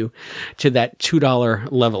entertaining you to that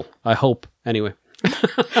 $2 level. I hope. Anyway.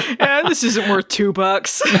 Yeah, this isn't worth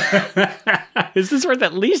 $2. Is this worth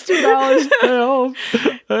at least $2?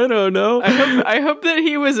 I don't know. I hope that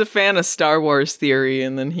he was a fan of Star Wars theory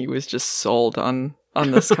and then he was just sold on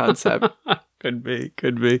this concept. Could be.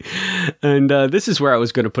 And this is where I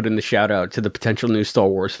was going to put in the shout out to the potential new Star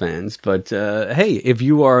Wars fans. But hey, if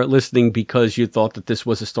you are listening because you thought that this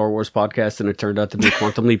was a Star Wars podcast and it turned out to be a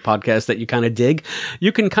Quantum Leap podcast that you kind of dig,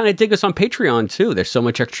 you can kind of dig us on Patreon too. There's so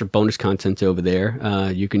much extra bonus content over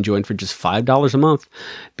there. You can join for just $5 a month,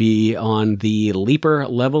 be on the Leaper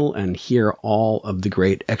level, and hear all of the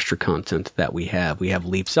great extra content that we have. We have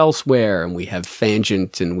Leaps Elsewhere, and we have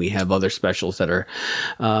Fangent, and we have other specials that are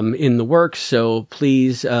in the works. So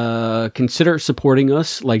please consider supporting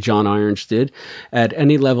us like John Irons did at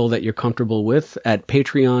any level that you're comfortable with at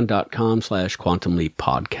patreon.com/Quantum Leap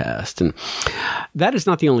Podcast. And that is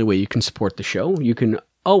not the only way you can support the show. You can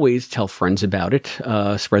always tell friends about it,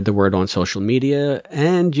 spread the word on social media,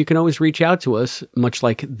 and you can always reach out to us, much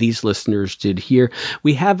like these listeners did here.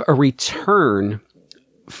 We have a return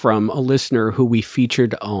from a listener who we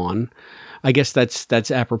featured on. I guess that's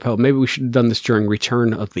apropos. Maybe we should have done this during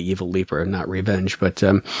Return of the Evil Leaper, not Revenge. But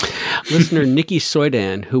listener Nikki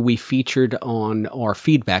Soydan, who we featured on our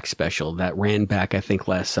feedback special that ran back, I think,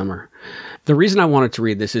 last summer. The reason I wanted to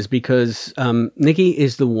read this is because Nikki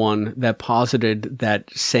is the one that posited that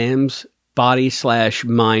Sam's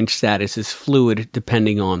body/mind status is fluid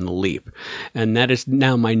depending on the leap. And that is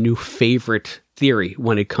now my new favorite theory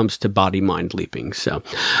when it comes to body-mind leaping. So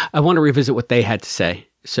I want to revisit what they had to say.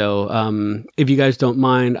 So if you guys don't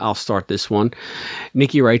mind, I'll start this one.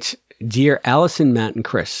 Nikki writes, Dear Allison, Matt, and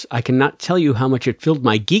Chris, I cannot tell you how much it filled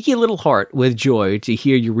my geeky little heart with joy to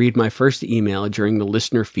hear you read my first email during the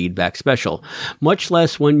listener feedback special, much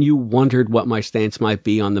less when you wondered what my stance might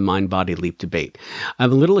be on the mind-body leap debate.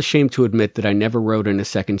 I'm a little ashamed to admit that I never wrote in a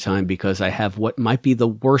second time because I have what might be the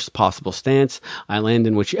worst possible stance. I land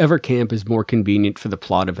in whichever camp is more convenient for the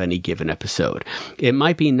plot of any given episode. It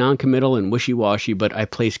might be non-committal and wishy-washy, but I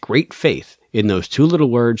place great faith in those two little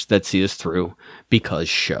words that see us through, because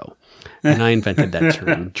show. And I invented that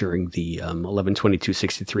term during the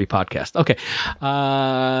 11/22/63 podcast. Okay.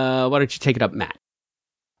 Why don't you take it up, Matt?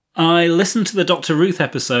 I listened to the Dr. Ruth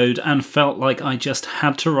episode and felt like I just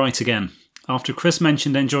had to write again. After Chris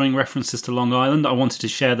mentioned enjoying references to Long Island, I wanted to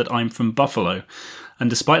share that I'm from Buffalo. And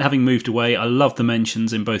despite having moved away, I love the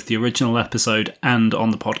mentions in both the original episode and on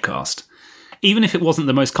the podcast. Even if it wasn't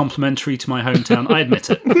the most complimentary to my hometown, I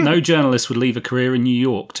admit it. No journalist would leave a career in New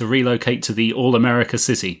York to relocate to the All-America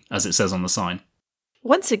City, as it says on the sign.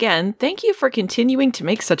 Once again, thank you for continuing to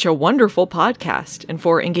make such a wonderful podcast and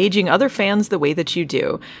for engaging other fans the way that you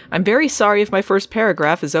do. I'm very sorry if my first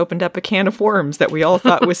paragraph has opened up a can of worms that we all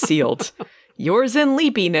thought was sealed. Yours in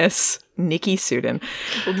leapiness, Nikki Sudin.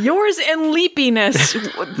 Yours in leapiness.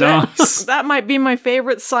 That might be my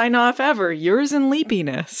favorite sign-off ever. Yours in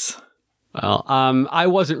leapiness. Well, I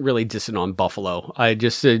wasn't really dissing on Buffalo. I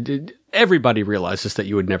just everybody realizes that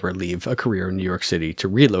you would never leave a career in New York City to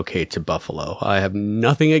relocate to Buffalo. I have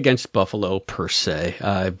nothing against Buffalo per se.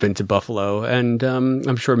 I've been to Buffalo, and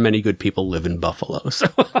I'm sure many good people live in Buffalo. So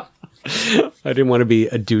I didn't want to be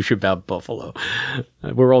a douche about Buffalo.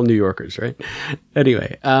 We're all New Yorkers, right?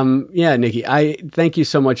 Anyway, yeah, Nikki, I thank you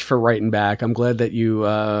so much for writing back. I'm glad that you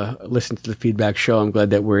listened to the feedback show. I'm glad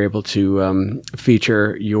that we're able to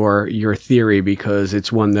feature your theory, because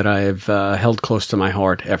it's one that I've held close to my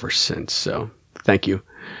heart ever since. So thank you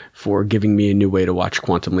for giving me a new way to watch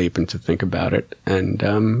Quantum Leap and to think about it,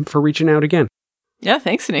 and for reaching out again. Yeah,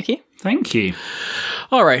 thanks, Nikki. Thank you.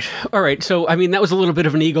 All right. So, I mean, that was a little bit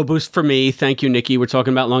of an ego boost for me. Thank you, Nikki. We're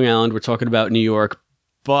talking about Long Island. We're talking about New York.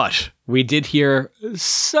 But we did hear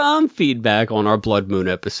some feedback on our Blood Moon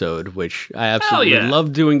episode, which I absolutely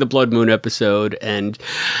love doing the Blood Moon episode. And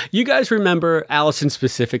you guys remember, Allison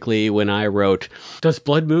specifically, when I wrote, does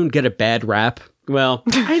Blood Moon get a bad rap? Well,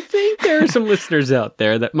 I think there are some listeners out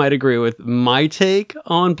there that might agree with my take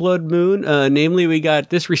on Blood Moon. Namely, we got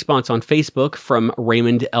this response on Facebook from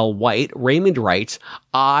Raymond L. White. Raymond writes,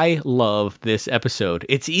 I love this episode.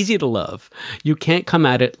 It's easy to love. You can't come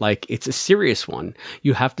at it like it's a serious one.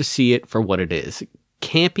 You have to see it for what it is.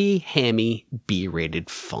 Campy, hammy, B-rated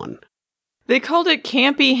fun. They called it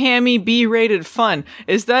campy, hammy, B-rated fun.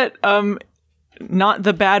 Is that not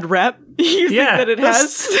the bad rep you think that it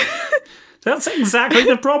has? That's exactly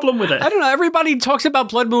the problem with it. I don't know. Everybody talks about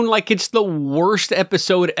Blood Moon like it's the worst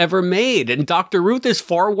episode ever made, and Dr. Ruth is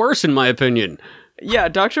far worse, in my opinion. Yeah,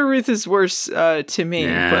 Dr. Ruth is worse to me,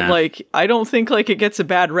 but like I don't think like it gets a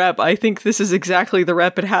bad rep. I think this is exactly the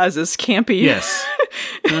rep it has, as campy. Yes.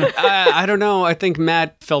 I don't know. I think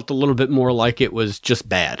Matt felt a little bit more like it was just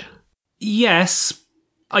bad. Yes,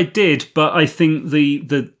 I did, but I think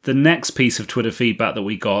the next piece of Twitter feedback that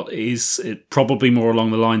we got is probably more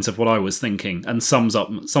along the lines of what I was thinking and sums up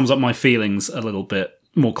my feelings a little bit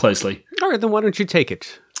more closely. All right, then why don't you take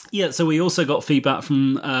it? Yeah, so we also got feedback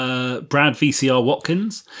from Brad VCR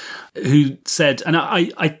Watkins, who said, and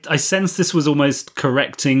I sensed this was almost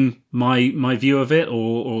correcting my view of it,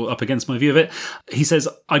 or up against my view of it. He says,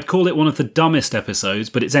 I'd call it one of the dumbest episodes,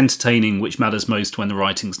 but it's entertaining, which matters most when the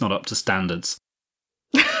writing's not up to standards.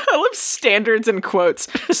 I love standards in quotes.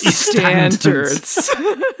 Standards.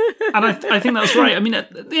 And I think that's right. I mean,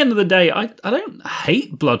 at the end of the day, I don't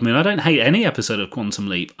hate Blood Moon. I don't hate any episode of Quantum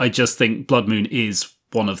Leap. I just think Blood Moon is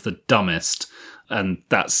one of the dumbest, and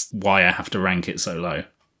that's why I have to rank it so low.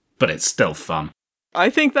 But it's still fun. I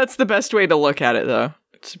think that's the best way to look at it, though.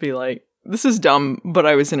 To be like, this is dumb, but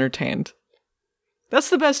I was entertained. That's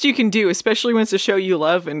the best you can do, especially when it's a show you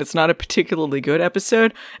love and it's not a particularly good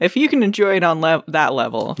episode. If you can enjoy it on that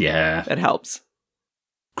level, it helps.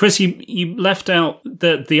 Chris, you left out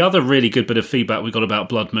the other really good bit of feedback we got about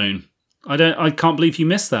Blood Moon. I can't believe you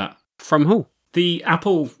missed that. From who? The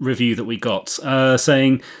Apple review that we got,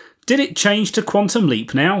 saying, did it change to Quantum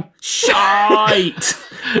Leap now? Shite!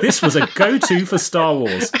 This was a go-to for Star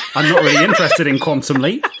Wars. I'm not really interested in Quantum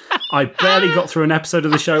Leap. I barely got through an episode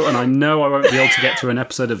of the show, and I know I won't be able to get through an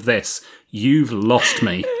episode of this. You've lost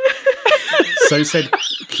me. So said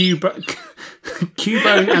Cubone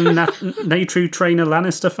and Natru Trainer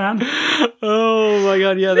Lannister fan. Oh my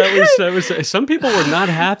god, yeah, that was some people were not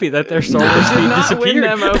happy that their Star Wars feed disappeared. Win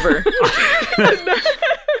them over.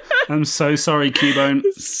 I'm so sorry, Cubone.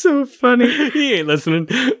 It's so funny. He ain't listening.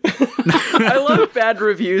 I love bad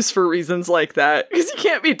reviews for reasons like that, because you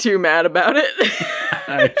can't be too mad about it.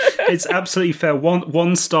 It's absolutely fair.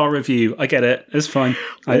 One star review. I get it. It's fine.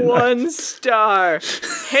 One star.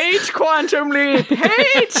 Hate Quantum Leap.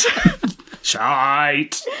 Hate.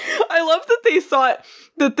 Shite. I love that they thought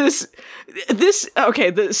that the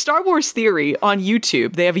Star Wars Theory on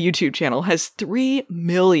YouTube, they have a YouTube channel, has 3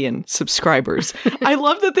 million subscribers. I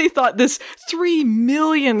love that they thought this 3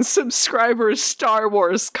 million subscribers Star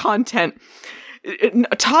Wars content,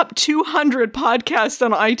 top 200 podcast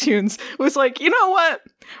on iTunes, was like, you know what?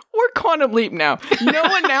 We're Quantum Leap now. No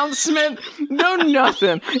announcement, no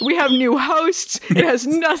nothing. We have new hosts. It has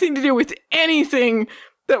nothing to do with anything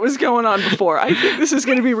that was going on before. I think this is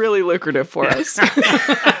going to be really lucrative for us.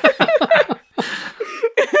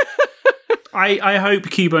 I hope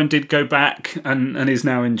Cubone did go back and is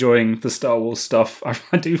now enjoying the Star Wars stuff.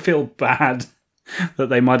 I do feel bad that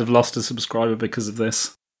they might have lost a subscriber because of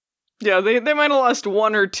this. Yeah, they might have lost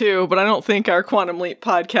 1 or 2, but I don't think our Quantum Leap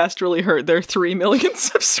podcast really hurt their 3 million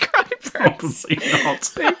subscribers. Probably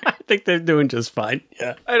not. I think they're doing just fine.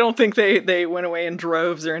 Yeah. I don't think they went away in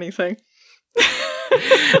droves or anything.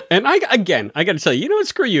 And I got to tell you,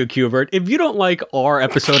 screw you, Qbert. If you don't like our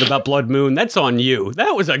episode about Blood Moon, that's on you.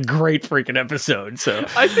 That was a great freaking episode. So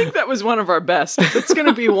I think that was one of our best. If it's going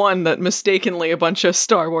to be one that mistakenly a bunch of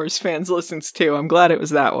Star Wars fans listens to, I'm glad it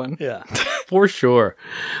was that one. Yeah, for sure.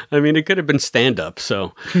 I mean, it could have been stand-up.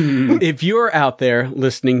 So if you're out there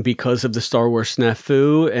listening because of the Star Wars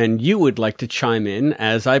snafu and you would like to chime in,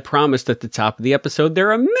 as I promised at the top of the episode,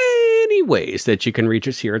 there are many ways that you can reach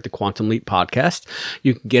us here at the Quantum Leap Podcast.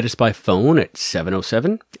 You can get us by phone at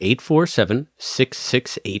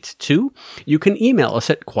 707-847-6682. You can email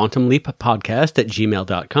us at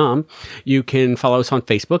quantumleappodcast@gmail.com. You can follow us on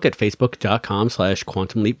Facebook at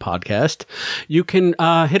facebook.com/quantumleappodcast. You can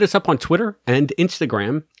hit us up on Twitter and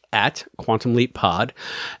Instagram at Quantum Leap Pod.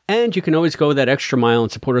 And you can always go that extra mile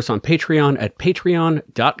and support us on Patreon at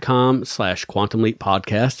patreon.com/Quantum Leap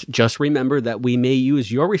Podcast. Just remember that we may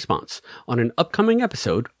use your response on an upcoming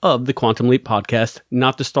episode of the Quantum Leap Podcast,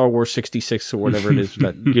 not the Star Wars 66 or whatever it is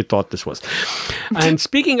that you thought this was. And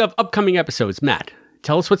speaking of upcoming episodes, Matt,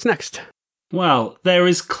 tell us what's next. Well, there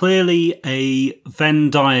is clearly a Venn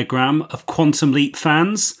diagram of Quantum Leap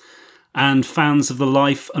fans and fans of the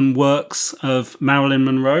life and works of Marilyn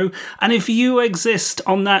Monroe. And if you exist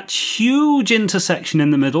on that huge intersection in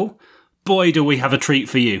the middle, boy, do we have a treat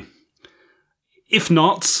for you. If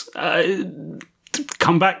not,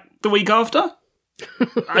 come back the week after?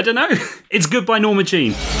 I don't know. It's Good by Norma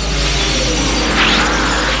Jean.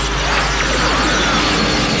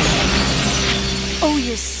 Oh,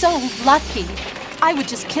 you're so lucky. I would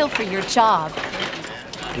just kill for your job.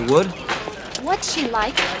 You would? What's she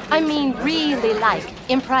like? I mean, really like,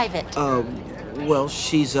 in private. Well,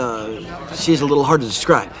 she's a little hard to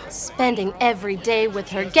describe. Spending every day with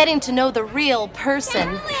her, getting to know the real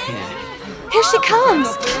person. Here she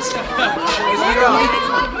comes.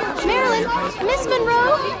 Marilyn, Miss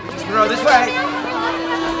Monroe. Miss Monroe, this way.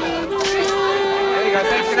 There you go,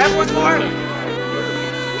 thanks. Can I have one more?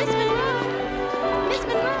 Miss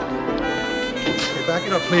Monroe. Okay, back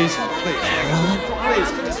it up, please. Please. Marilyn? Please,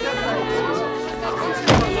 can you step back?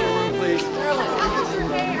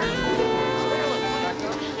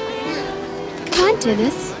 Come on,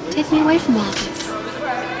 Dennis. Take me away from all this.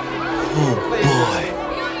 Oh, boy.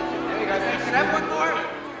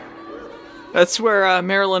 That's where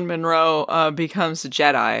Marilyn Monroe becomes a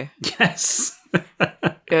Jedi. Yes.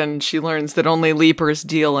 And she learns that only leapers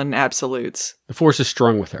deal in absolutes. The Force is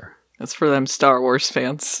strong with her. That's for them Star Wars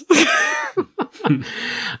fans.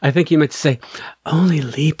 I think you meant to say, only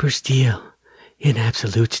leapers deal in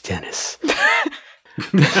absolutes, Dennis.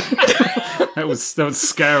 That was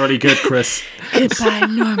scarily good, Chris. Goodbye,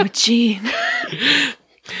 Norma Jean.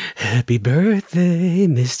 Happy birthday,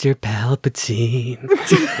 Mr. Palpatine.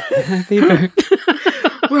 Happy birthday.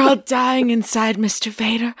 We're all dying inside, Mr.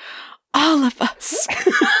 Vader. All of us.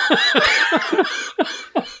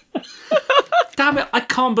 Damn it, I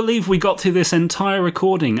can't believe we got through this entire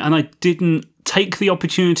recording and I didn't take the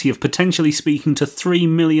opportunity of potentially speaking to 3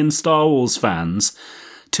 million Star Wars fans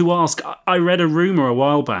to ask. I read a rumour a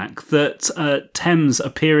while back that Thames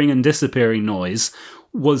appearing and disappearing noise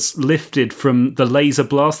was lifted from the laser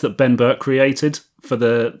blast that Ben Burtt created for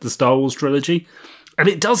the Star Wars trilogy. And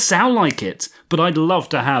it does sound like it, but I'd love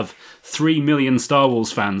to have 3 million Star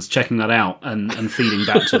Wars fans checking that out and feeding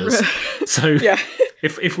back to us. So yeah.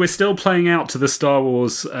 if we're still playing out to the Star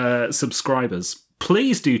Wars subscribers,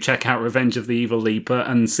 please do check out Revenge of the Evil Leaper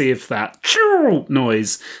and see if that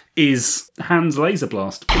noise is Han's laser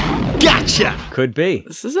blast. Gotcha! Could be.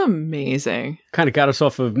 This is amazing. Kind of got us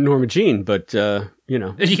off of Norma Jean, but, Yeah,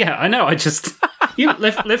 I know. I just... You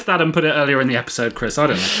lift that and put it earlier in the episode, Chris. I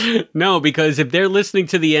don't know. No, because if they're listening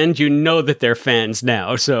to the end, you know that they're fans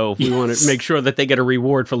now. So we want to make sure that they get a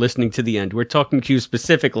reward for listening to the end. We're talking to you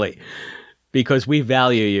specifically because we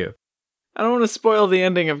value you. I don't want to spoil the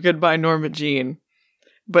ending of Goodbye Norma Jean,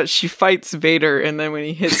 but she fights Vader, and then when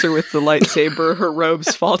he hits her with the lightsaber, her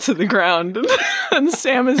robes fall to the ground, and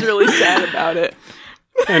Sam is really sad about it.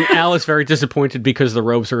 And Al is very disappointed because the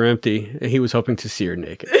robes are empty. He was hoping to see her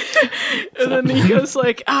naked. And then he goes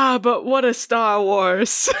like, but what a Star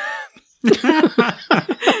Wars.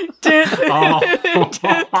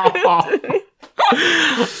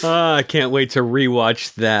 I can't wait to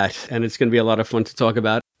rewatch that. And it's going to be a lot of fun to talk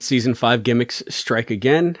about. Season 5 gimmicks strike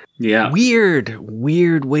again. Yeah.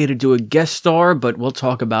 Weird way to do a guest star, but we'll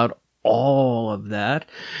talk about all of that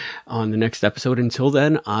on the next episode. Until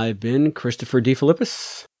then, I've been Christopher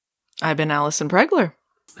DeFilippis. I've been Allison Pregler.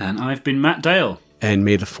 And I've been Matt Dale. And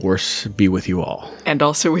may the Force be with you all. And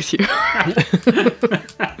also with you.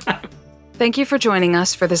 Thank you for joining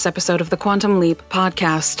us for this episode of the Quantum Leap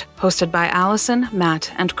podcast, hosted by Allison,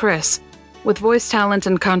 Matt, and Chris, with voice talent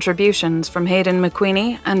and contributions from Hayden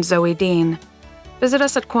McQueenie and Zoe Dean. Visit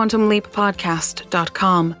us at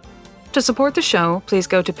quantumleappodcast.com. To support the show, please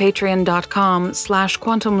go to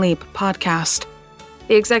patreon.com/quantumleappodcast.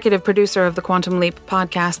 The executive producer of the Quantum Leap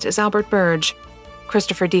podcast is Albert Burge.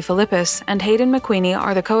 Christopher DeFilippis and Hayden McQueenie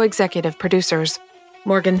are the co-executive producers.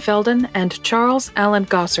 Morgan Felden and Charles Allen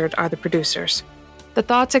Gossard are the producers. The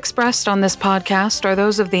thoughts expressed on this podcast are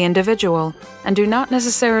those of the individual and do not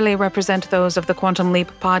necessarily represent those of the Quantum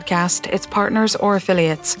Leap podcast, its partners, or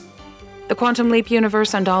affiliates. The Quantum Leap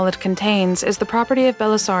universe and all it contains is the property of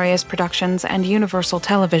Belisarius Productions and Universal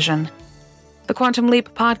Television. The Quantum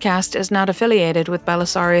Leap podcast is not affiliated with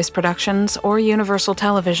Belisarius Productions or Universal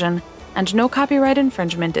Television, and no copyright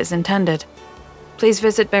infringement is intended. Please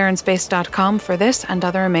visit barrenspace.com for this and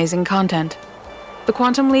other amazing content. The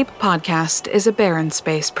Quantum Leap podcast is a Barren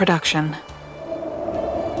Space production.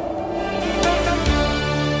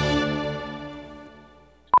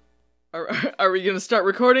 Are we going to start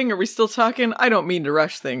recording? Are we still talking? I don't mean to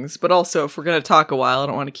rush things, but also if we're going to talk a while, I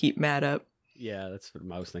don't want to keep Matt up. Yeah, that's what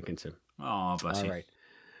I was thinking too. Oh, bless you. All right.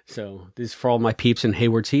 So this is for all my peeps in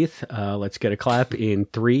Hayward's Heath. Let's get a clap in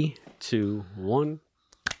 3, 2, 1.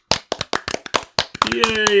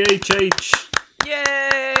 Yay, HH.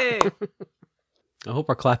 Yay! I hope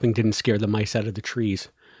our clapping didn't scare the mice out of the trees.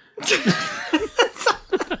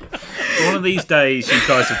 One of these days, you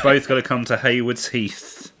guys have both got to come to Hayward's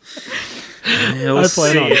Heath. You'll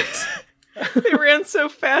see it. They ran so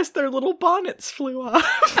fast, their little bonnets flew off.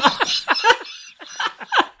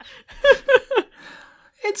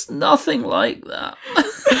 It's nothing like that.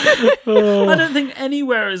 I don't think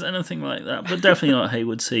anywhere is anything like that, but definitely not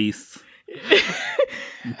Hayward's Heath.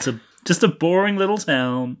 It's just a boring little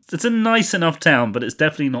town. It's a nice enough town, but it's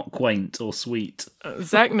definitely not quaint or sweet.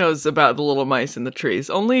 Zach knows about the little mice in the trees.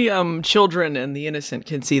 Only children and the innocent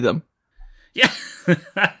can see them. Yeah.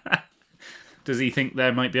 Does he think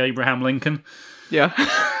there might be Abraham Lincoln? Yeah.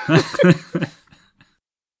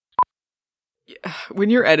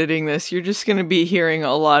 When you're editing this, you're just going to be hearing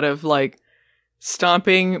a lot of like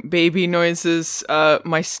stomping, baby noises,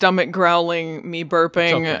 my stomach growling, me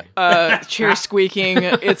burping, okay. Chair squeaking.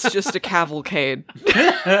 It's just a cavalcade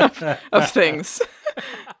of things.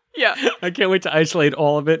 Yeah. I can't wait to isolate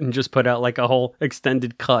all of it and just put out like a whole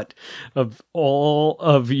extended cut of all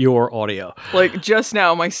of your audio. Like just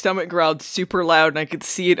now, my stomach growled super loud and I could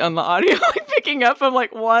see it on the audio like picking up. I'm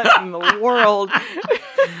like, what in the world?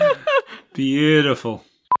 Beautiful.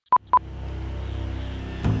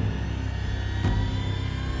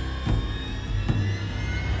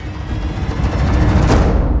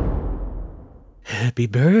 Happy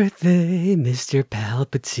birthday, Mr.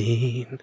 Palpatine.